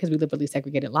part, right? Because we live really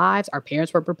segregated lives. Our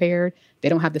parents weren't prepared. They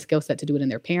don't have the skill set to do it in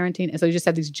their parenting. And so you just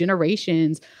have these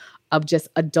generations of just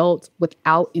adults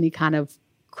without any kind of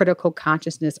critical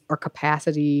consciousness or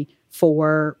capacity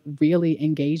for really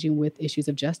engaging with issues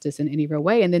of justice in any real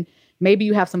way. And then maybe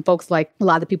you have some folks, like a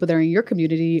lot of the people that are in your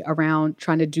community around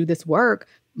trying to do this work.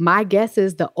 My guess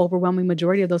is the overwhelming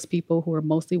majority of those people, who are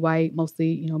mostly white,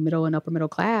 mostly, middle and upper middle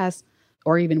class,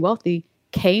 or even wealthy,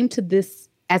 came to this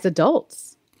as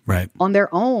adults. Right. On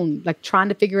their own, like trying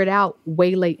to figure it out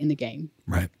way late in the game.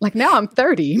 Right. Like now I'm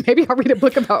 30. Maybe I'll read a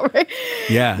book about, right?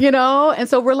 Yeah. And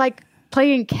so we're like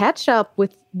playing catch up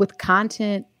with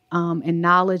content and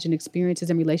knowledge and experiences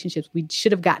and relationships we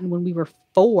should have gotten when we were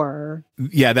 4.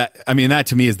 Yeah, that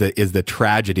to me is the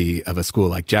tragedy of a school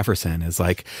like Jefferson. Is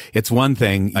like, it's one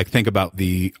thing, like think about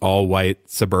the all-white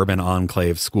suburban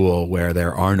enclave school where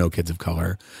there are no kids of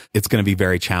color. It's going to be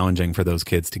very challenging for those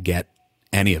kids to get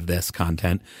any of this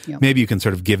content. Yep. Maybe you can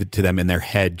sort of give it to them in their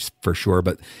head for sure,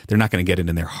 but they're not going to get it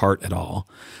in their heart at all.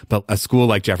 But a school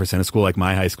like Jefferson, a school like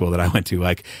my high school that I went to,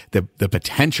 like the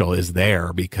potential is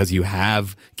there because you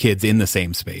have kids in the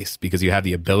same space, because you have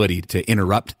the ability to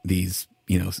interrupt these,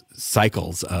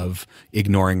 cycles of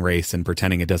ignoring race and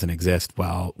pretending it doesn't exist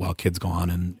while kids go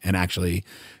on and actually,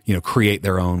 create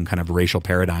their own kind of racial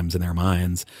paradigms in their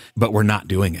minds. But we're not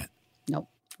doing it. No,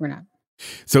 we're not.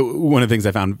 So one of the things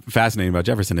I found fascinating about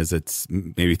Jefferson is it's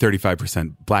maybe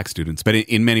 35% black students, but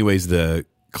in many ways the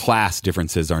class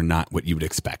differences are not what you would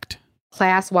expect.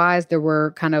 Class-wise, there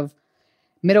were kind of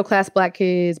middle-class black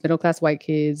kids, middle-class white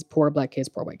kids, poor black kids,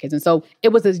 poor white kids. And so it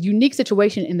was a unique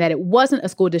situation in that it wasn't a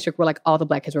school district where like all the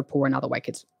black kids were poor and all the white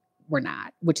kids were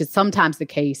not, which is sometimes the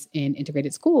case in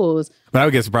integrated schools. But I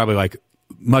would guess probably like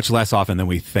much less often than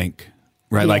we think.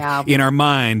 Right. Yeah. Like in our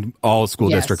mind, all school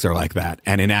districts are like that.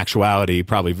 And in actuality,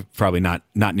 probably not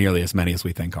nearly as many as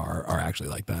we think are actually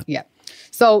like that. Yeah.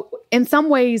 So in some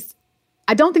ways,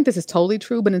 I don't think this is totally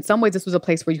true, but in some ways, this was a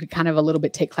place where you could kind of a little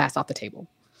bit take class off the table.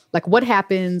 Like what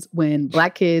happens when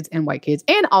black kids and white kids,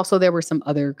 and also there were some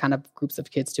other kind of groups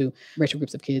of kids too, racial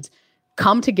groups of kids,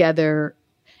 come together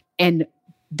and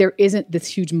there isn't this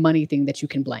huge money thing that you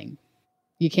can blame.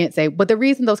 You can't say, but the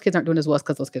reason those kids aren't doing as well is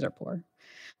because those kids are poor.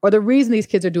 or the reason these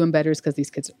kids are doing better is because these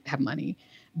kids have money,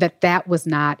 that was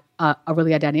not a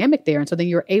really a dynamic there. And so then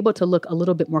you're able to look a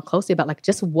little bit more closely about like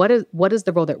just what is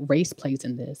the role that race plays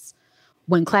in this?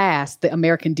 When class, the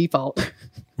American default,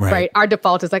 right? Our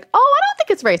default is like, oh, I don't think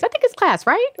it's race. I think it's class,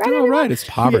 right? Right. It's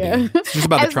poverty. Yeah. It's just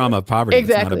about the trauma of poverty.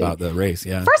 Exactly. It's not about the race.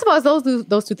 Yeah. First of all,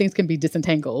 those two things can be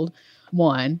disentangled.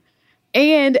 One.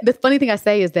 And the funny thing I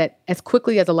say is that as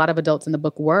quickly as a lot of adults in the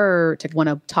book were to want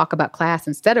to talk about class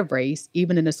instead of race,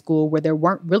 even in a school where there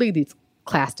weren't really these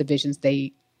class divisions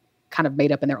they kind of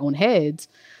made up in their own heads,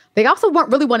 they also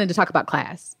weren't really wanting to talk about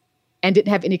class and didn't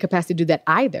have any capacity to do that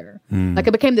either. Like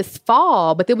it became this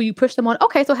fall, but then when you push them on,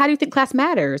 okay, so how do you think class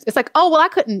matters? It's like, oh, well,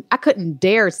 I couldn't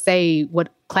dare say what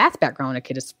class background a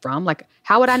kid is from. Like,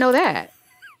 how would I know that?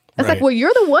 It's like, well,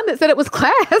 you're the one that said it was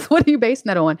class. What are you basing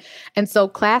that on? And so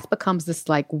class becomes this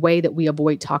like way that we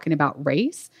avoid talking about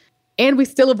race. And we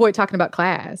still avoid talking about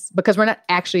class because we're not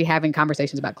actually having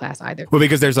conversations about class either. Well,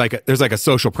 because there's like a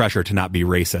social pressure to not be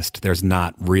racist. There's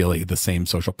not really the same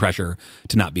social pressure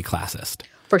to not be classist.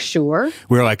 For sure.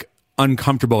 We're like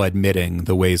uncomfortable admitting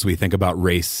the ways we think about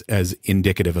race as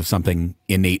indicative of something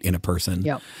innate in a person.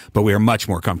 Yep. But we are much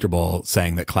more comfortable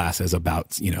saying that class is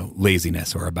about,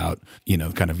 laziness or about,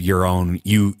 kind of your own,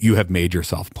 you have made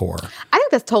yourself poor. I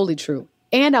think that's totally true.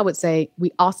 And I would say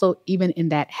we also, even in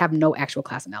that, have no actual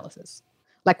class analysis.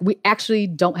 Like we actually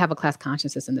don't have a class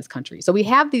consciousness in this country. So we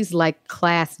have these like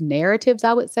class narratives,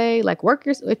 I would say, like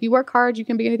if you work hard, you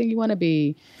can be anything you want to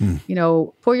be.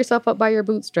 Pull yourself up by your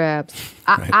bootstraps.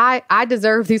 Right. I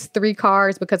deserve these 3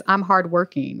 cars because I'm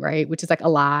hardworking, right? Which is like a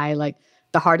lie. Like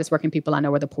the hardest working people I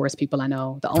know are the poorest people I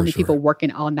know. The only people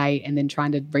working all night and then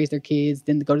trying to raise their kids,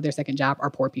 then to go to their second job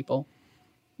are poor people.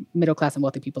 Middle class and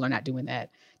wealthy people are not doing that.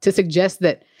 To suggest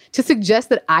that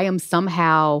I am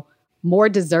somehow more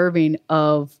deserving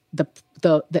of the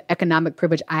economic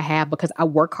privilege I have because I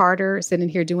work harder sitting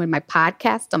here doing my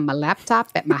podcast on my laptop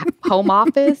at my home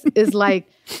office is like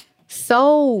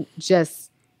so just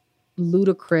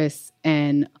ludicrous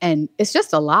and it's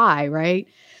just a lie, right?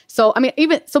 So, I mean,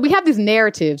 we have these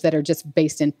narratives that are just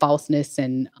based in falseness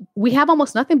and we have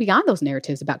almost nothing beyond those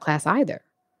narratives about class either.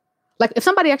 Like if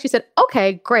somebody actually said,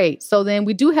 okay, great. So then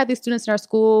we do have these students in our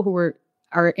school who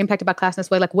are impacted by class in this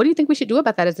way. Like, what do you think we should do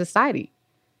about that as a society?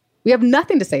 We have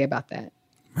nothing to say about that.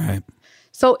 Right.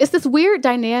 So it's this weird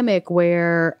dynamic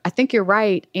where I think you're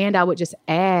right. And I would just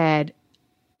add,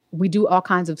 we do all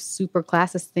kinds of super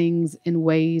classist things in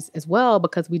ways as well,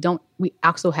 because we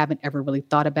also haven't ever really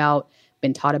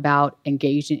been taught about,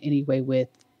 engaged in any way with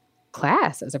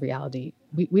class as a reality.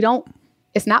 We don't,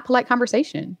 it's not polite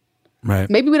conversation. Right.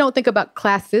 Maybe we don't think about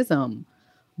classism,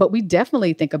 but we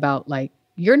definitely think about like,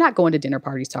 you're not going to dinner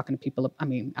parties talking to people. I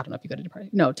mean, I don't know if you go to dinner parties.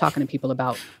 No, talking to people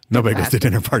about. Nobody goes to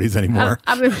dinner parties anymore.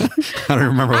 I don't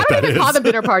remember what that is. I don't even call them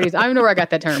dinner parties. I don't know where I got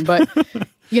that term. But,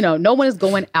 no one is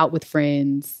going out with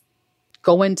friends,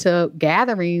 going to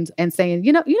gatherings and saying,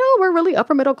 we're really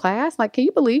upper middle class. Like, can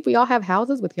you believe we all have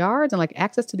houses with yards and like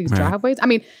access to these driveways? I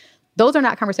mean, those are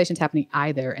not conversations happening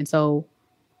either. And so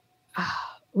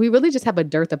we really just have a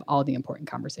dearth of all the important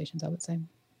conversations, I would say.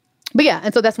 But yeah,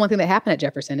 and so that's one thing that happened at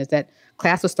Jefferson is that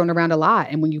class was thrown around a lot.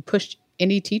 And when you pushed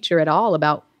any teacher at all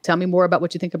about, tell me more about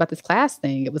what you think about this class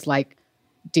thing, it was like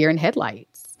deer in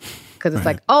headlights. Because it's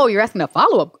like, oh, you're asking a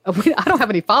follow-up. I don't have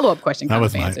any follow-up question. That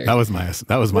was my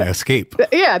escape.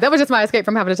 Yeah, that was just my escape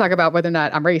from having to talk about whether or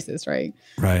not I'm racist, right?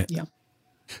 Right. Yeah.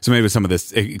 So maybe some of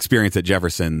this experience at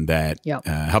Jefferson that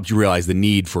helped you realize the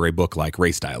need for a book like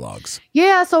Race Dialogues.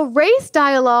 Yeah, so Race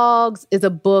Dialogues is a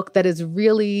book that is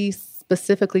really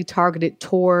specifically targeted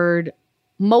toward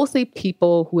mostly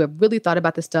people who have really thought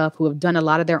about this stuff, who have done a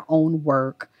lot of their own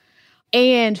work,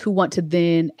 and who want to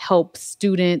then help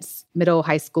students, middle,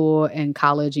 high school, and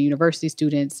college and university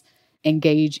students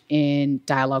engage in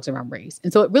dialogues around race.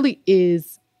 And so it really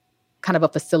is kind of a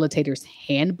facilitator's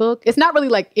handbook. It's not really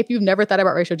like, if you've never thought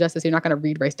about racial justice, you're not going to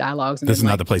read Race Dialogues. This is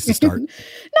not the place to start. No, I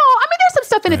mean, there's some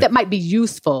stuff in it that might be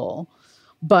useful.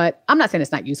 But I'm not saying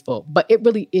it's not useful, but it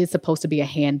really is supposed to be a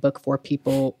handbook for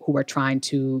people who are trying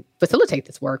to facilitate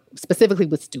this work, specifically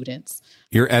with students.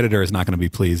 Your editor is not going to be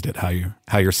pleased at how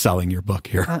you're selling your book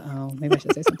here. Uh-oh, maybe I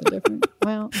should say something different.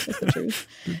 Well, it's just the truth.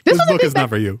 This book is not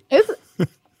for you.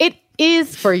 It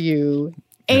is for you.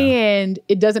 Yeah. And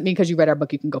it doesn't mean because you read our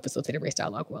book, you can go facilitate a race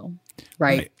dialogue well,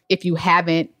 right? If you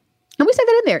haven't, and we say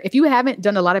that in there, if you haven't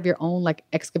done a lot of your own like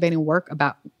excavating work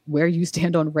about where you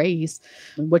stand on race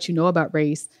and what you know about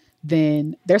race,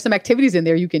 then there's some activities in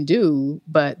there you can do,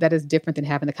 but that is different than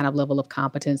having the kind of level of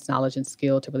competence, knowledge, and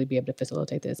skill to really be able to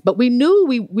facilitate this. But we knew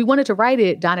we wanted to write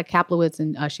it, Donna Kaplowitz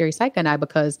and Sherry Syka and I,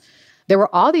 because there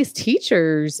were all these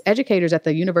teachers, educators at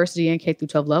the university and K through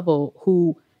 12 level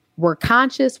who were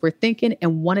conscious, were thinking,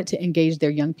 and wanted to engage their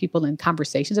young people in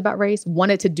conversations about race,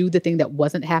 wanted to do the thing that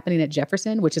wasn't happening at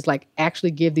Jefferson, which is like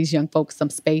actually give these young folks some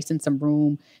space and some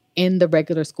room in the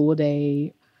regular school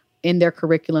day, in their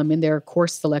curriculum, in their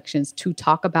course selections to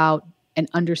talk about and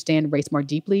understand race more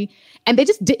deeply. And they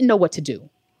just didn't know what to do.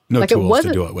 No tools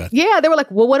to do it with. Yeah, they were like,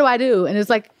 well, what do I do? And it's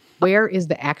like, where is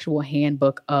the actual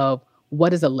handbook of what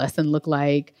does a lesson look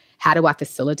like? How do I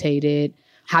facilitate it?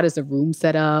 How does the room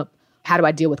set up? How do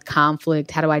I deal with conflict?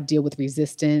 How do I deal with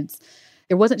resistance?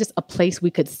 There wasn't just a place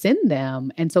we could send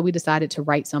them. And so we decided to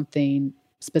write something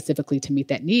specifically to meet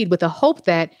that need with the hope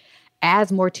that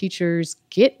as more teachers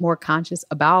get more conscious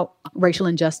about racial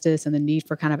injustice and the need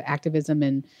for kind of activism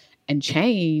and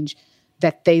change,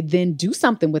 that they then do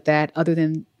something with that other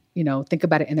than, think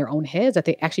about it in their own heads, that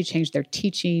they actually change their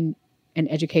teaching and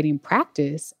educating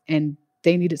practice, and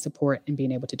they needed support in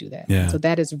being able to do that. Yeah. So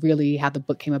that is really how the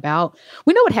book came about.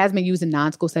 We know it has been used in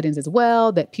non-school settings as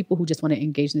well, that people who just want to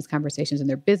engage in these conversations in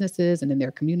their businesses and in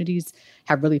their communities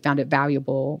have really found it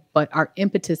valuable. But our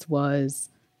impetus was,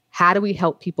 how do we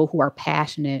help people who are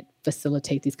passionate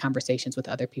facilitate these conversations with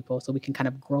other people so we can kind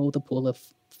of grow the pool of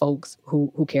folks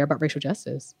who care about racial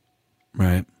justice?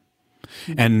 Right.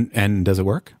 And does it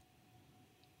work?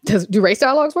 Do race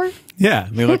dialogues work? Yeah. I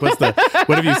mean, like, what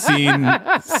have you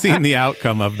seen the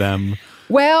outcome of them?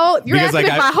 Well, you're asking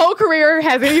if my whole career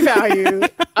has any value.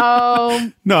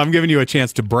 No, I'm giving you a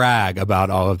chance to brag about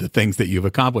all of the things that you've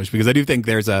accomplished, because I do think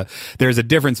there's a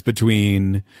difference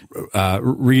between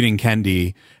reading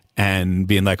Kendi and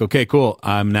being like, okay, cool,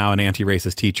 I'm now an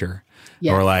anti-racist teacher.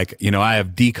 Yes. Or like, I have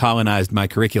decolonized my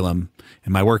curriculum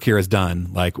and my work here is done.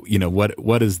 Like,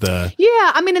 what is the...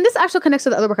 Yeah, I mean, and this actually connects to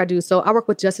the other work I do. So I work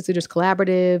with Justice Leaders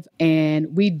Collaborative,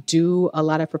 and we do a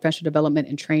lot of professional development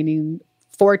and training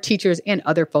for teachers and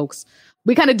other folks.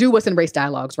 We kind of do what's in race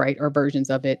dialogues, right? Or versions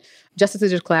of it. Justice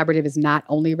Leaders Collaborative is not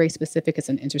only race specific, it's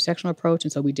an intersectional approach.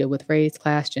 And so we deal with race,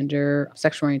 class, gender,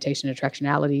 sexual orientation,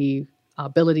 attractionality,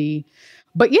 ability.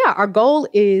 But yeah, our goal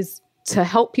is to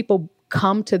help people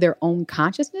come to their own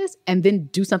consciousness and then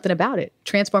do something about it.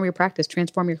 Transform your practice,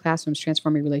 transform your classrooms,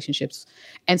 transform your relationships.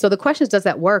 And so the question is, does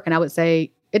that work? And I would say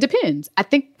it depends. I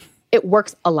think it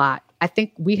works a lot. I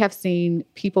think we have seen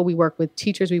people we work with,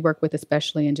 teachers we work with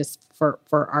especially, and just for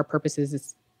our purposes,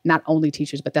 it's not only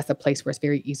teachers, but that's a place where it's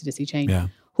very easy to see change,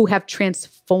 who have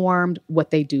transformed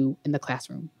what they do in the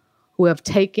classroom, who have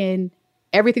taken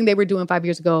everything they were doing 5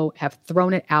 years ago, have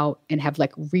thrown it out and have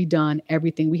like redone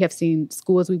everything. We have seen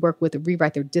schools we work with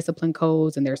rewrite their discipline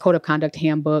codes and their code of conduct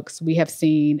handbooks. We have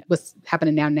seen what's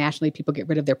happening now nationally. People get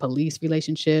rid of their police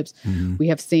relationships. Mm-hmm. We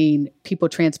have seen people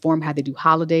transform how they do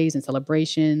holidays and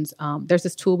celebrations. There's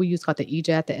this tool we use called the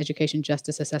EJAT, the Education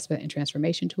Justice Assessment and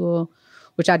Transformation Tool,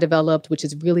 which I developed, which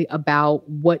is really about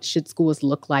what should schools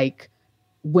look like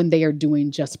when they are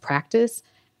doing just practice.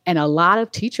 And a lot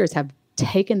of teachers have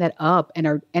taken that up and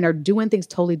are doing things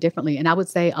totally differently. And I would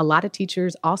say a lot of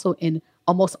teachers also in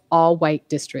almost all white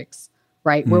districts,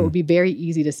 right? Where it would be very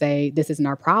easy to say, this isn't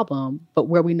our problem, but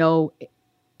where we know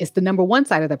it's the number one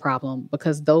side of the problem,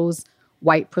 because those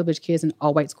white privileged kids in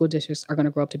all white school districts are going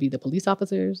to grow up to be the police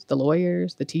officers, the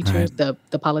lawyers, the teachers, right,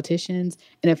 the politicians.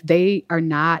 And if they are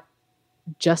not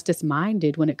justice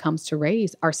minded when it comes to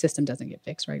race, our system doesn't get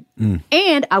fixed, right?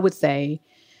 And I would say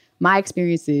my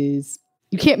experience is,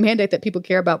 you can't mandate that people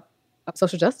care about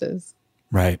social justice.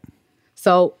 Right.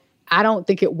 So I don't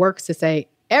think it works to say,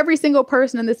 every single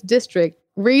person in this district,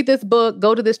 read this book,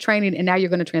 go to this training, and now you're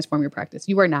going to transform your practice.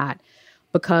 You are not.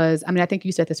 Because, I think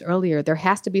you said this earlier, there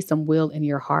has to be some will in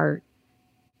your heart.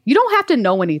 You don't have to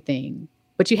know anything,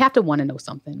 but you have to want to know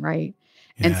something, right?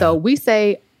 Yeah. And so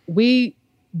we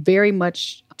very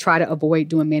much try to avoid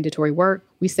doing mandatory work.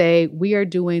 We say we are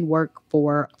doing work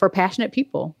for passionate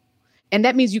people. And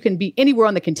that means you can be anywhere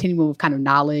on the continuum of kind of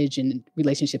knowledge and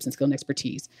relationships and skill and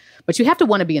expertise. But you have to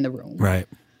want to be in the room. Right.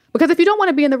 Because if you don't want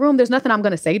to be in the room, there's nothing I'm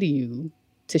going to say to you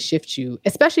to shift you,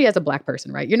 especially as a Black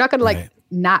person, right? You're not going to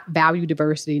not value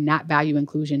diversity, not value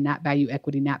inclusion, not value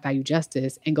equity, not value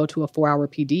justice, and go to a 4-hour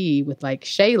PD with like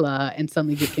Shayla and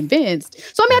suddenly get convinced.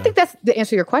 So, I think that's the answer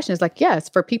to your question is like, yes,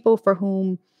 for people for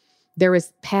whom there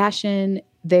is passion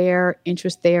there,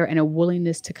 interest there, and a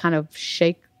willingness to kind of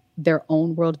shake their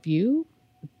own worldview,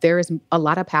 there is a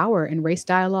lot of power in race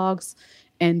dialogues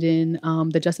and in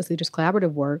the Justice Leaders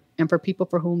Collaborative work. And for people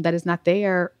for whom that is not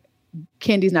there,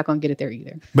 Kendi's not going to get it there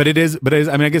either. But it is.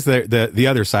 I guess the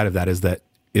other side of that is that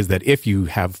if you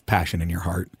have passion in your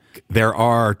heart, there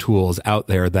are tools out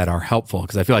there that are helpful.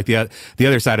 Because I feel like the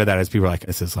other side of that is people are like,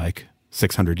 this is like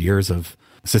 600 years of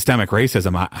systemic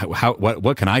racism,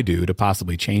 what can I do to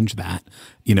possibly change that?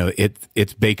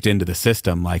 It's baked into the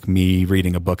system. Like, me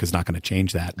reading a book is not going to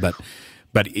change that.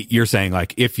 But you're saying,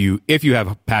 like, if you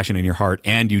have a passion in your heart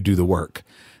and you do the work,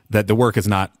 that the work is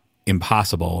not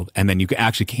impossible, and then you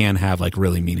actually can have like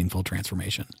really meaningful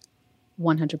transformation.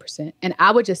 100%. And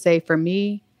I would just say, for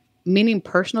me, meaning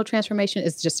personal transformation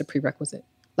is just a prerequisite.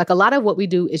 Like, a lot of what we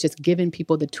do is just giving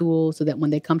people the tools so that when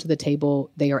they come to the table,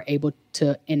 they are able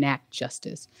to enact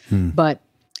justice. But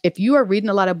if you are reading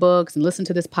a lot of books and listen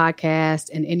to this podcast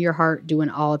and in your heart doing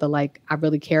all the, like, I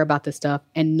really care about this stuff,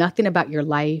 and nothing about your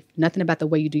life, nothing about the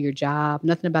way you do your job,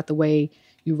 nothing about the way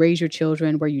you raise your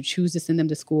children, where you choose to send them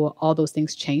to school, all those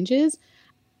things changes,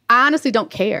 I honestly don't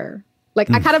care.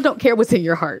 Like, I kind of don't care what's in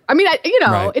your heart. I mean,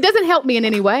 right. It doesn't help me in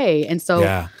any way. And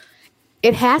so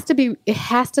it has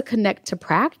to connect to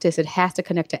practice. It has to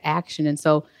connect to action. And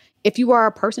so if you are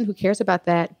a person who cares about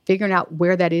that, figuring out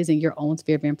where that is in your own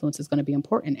sphere of influence is going to be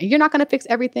important. And you're not going to fix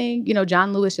everything.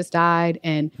 John Lewis just died,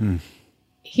 and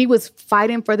he was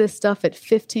fighting for this stuff at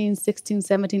 15, 16,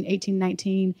 17, 18,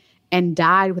 19, and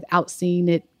died without seeing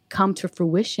it come to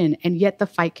fruition. And yet the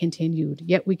fight continued.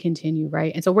 Yet we continue,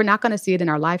 right? And so we're not going to see it in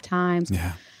our lifetimes.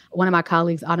 Yeah. One of my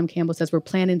colleagues, Autumn Campbell, says we're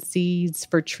planting seeds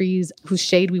for trees whose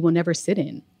shade we will never sit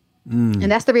in.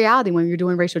 And that's the reality when you're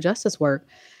doing racial justice work.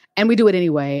 And we do it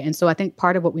anyway. And so I think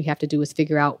part of what we have to do is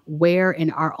figure out where in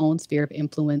our own sphere of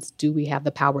influence do we have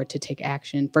the power to take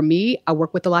action. For me, I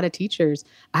work with a lot of teachers.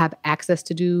 I have access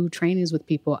to do trainings with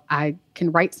people. I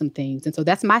can write some things. And so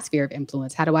that's my sphere of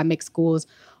influence. How do I make schools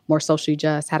more socially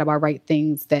just? How do I write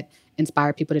things that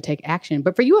inspire people to take action?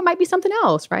 But for you, it might be something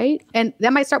else, right? And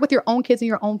that might start with your own kids and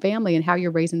your own family and how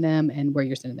you're raising them and where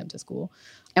you're sending them to school.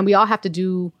 And we all have to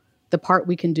do the part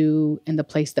we can do in the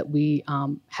place that we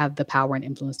have the power and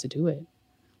influence to do it.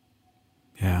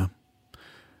 Yeah.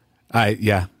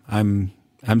 I'm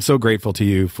so grateful to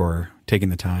you for taking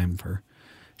the time, for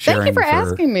sharing. Thank you for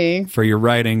asking me. For your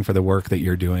writing, for the work that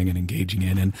you're doing and engaging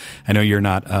in. And I know you're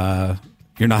not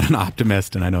an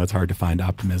optimist, and I know it's hard to find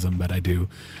optimism, but I do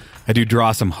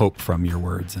draw some hope from your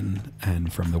words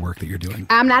and from the work that you're doing.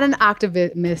 I'm not an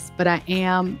optimist, but I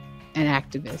am an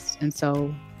activist. And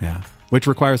so... Yeah. Which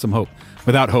requires some hope.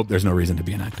 Without hope, there's no reason to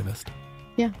be an activist.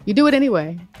 Yeah. You do it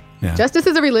anyway. Yeah. Justice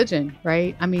is a religion,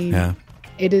 right? I mean,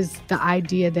 It is the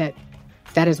idea that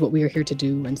is what we are here to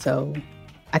do. And so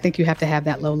I think you have to have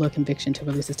that level of conviction to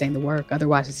really sustain the work.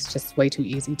 Otherwise, it's just way too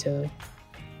easy to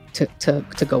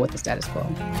go with the status quo.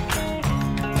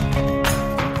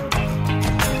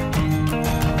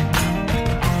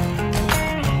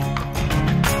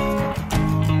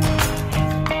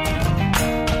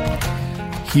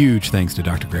 Huge thanks to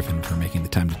Dr. Griffin for making the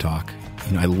time to talk.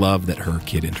 I love that her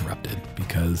kid interrupted,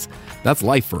 because that's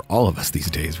life for all of us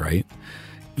these days, right?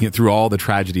 Through all the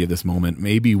tragedy of this moment,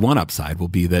 maybe one upside will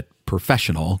be that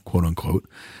professional, quote unquote,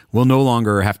 will no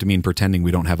longer have to mean pretending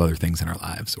we don't have other things in our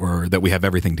lives, or that we have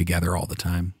everything together all the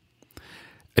time.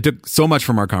 I took so much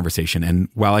from our conversation, and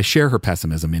while I share her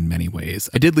pessimism in many ways,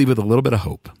 I did leave with a little bit of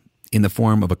hope in the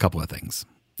form of a couple of things.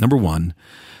 Number one,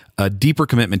 a deeper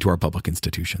commitment to our public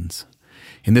institutions.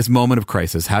 In this moment of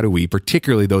crisis, how do we,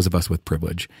 particularly those of us with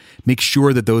privilege, make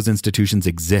sure that those institutions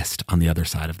exist on the other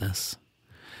side of this?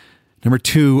 Number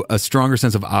two, a stronger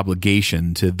sense of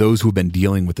obligation to those who have been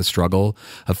dealing with the struggle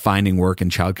of finding work and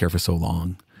childcare for so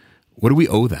long. What do we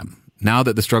owe them now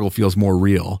that the struggle feels more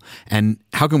real? And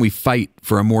how can we fight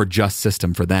for a more just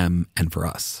system for them and for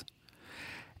us?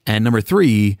 And number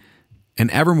three,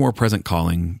 an ever more present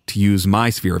calling to use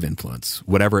my sphere of influence,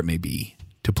 whatever it may be,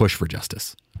 to push for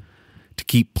justice. To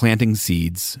keep planting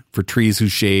seeds for trees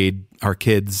whose shade our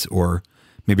kids, or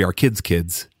maybe our kids'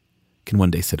 kids, can one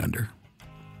day sit under.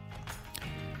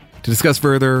 To discuss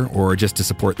further, or just to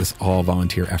support this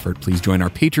all-volunteer effort, please join our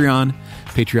Patreon,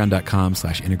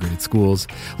 patreon.com/integrated schools.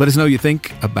 Let us know what you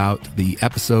think about the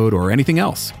episode or anything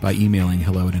else by emailing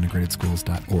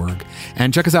hello@integratedschools.org.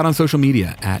 And check us out on social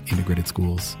media @Integrated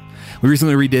Schools. We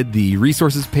recently redid the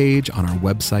resources page on our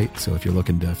website, so if you're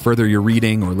looking to further your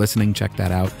reading or listening, check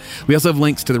that out. We also have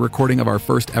links to the recording of our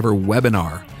first ever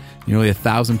webinar. Nearly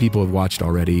 1,000 people have watched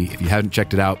already. If you haven't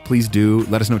checked it out, please do.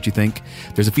 Let us know what you think.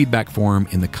 There's a feedback form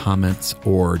in the comments,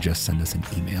 or just send us an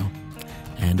email.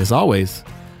 And as always,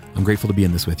 I'm grateful to be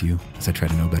in this with you as I try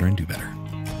to know better and do better.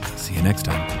 See you next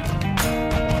time.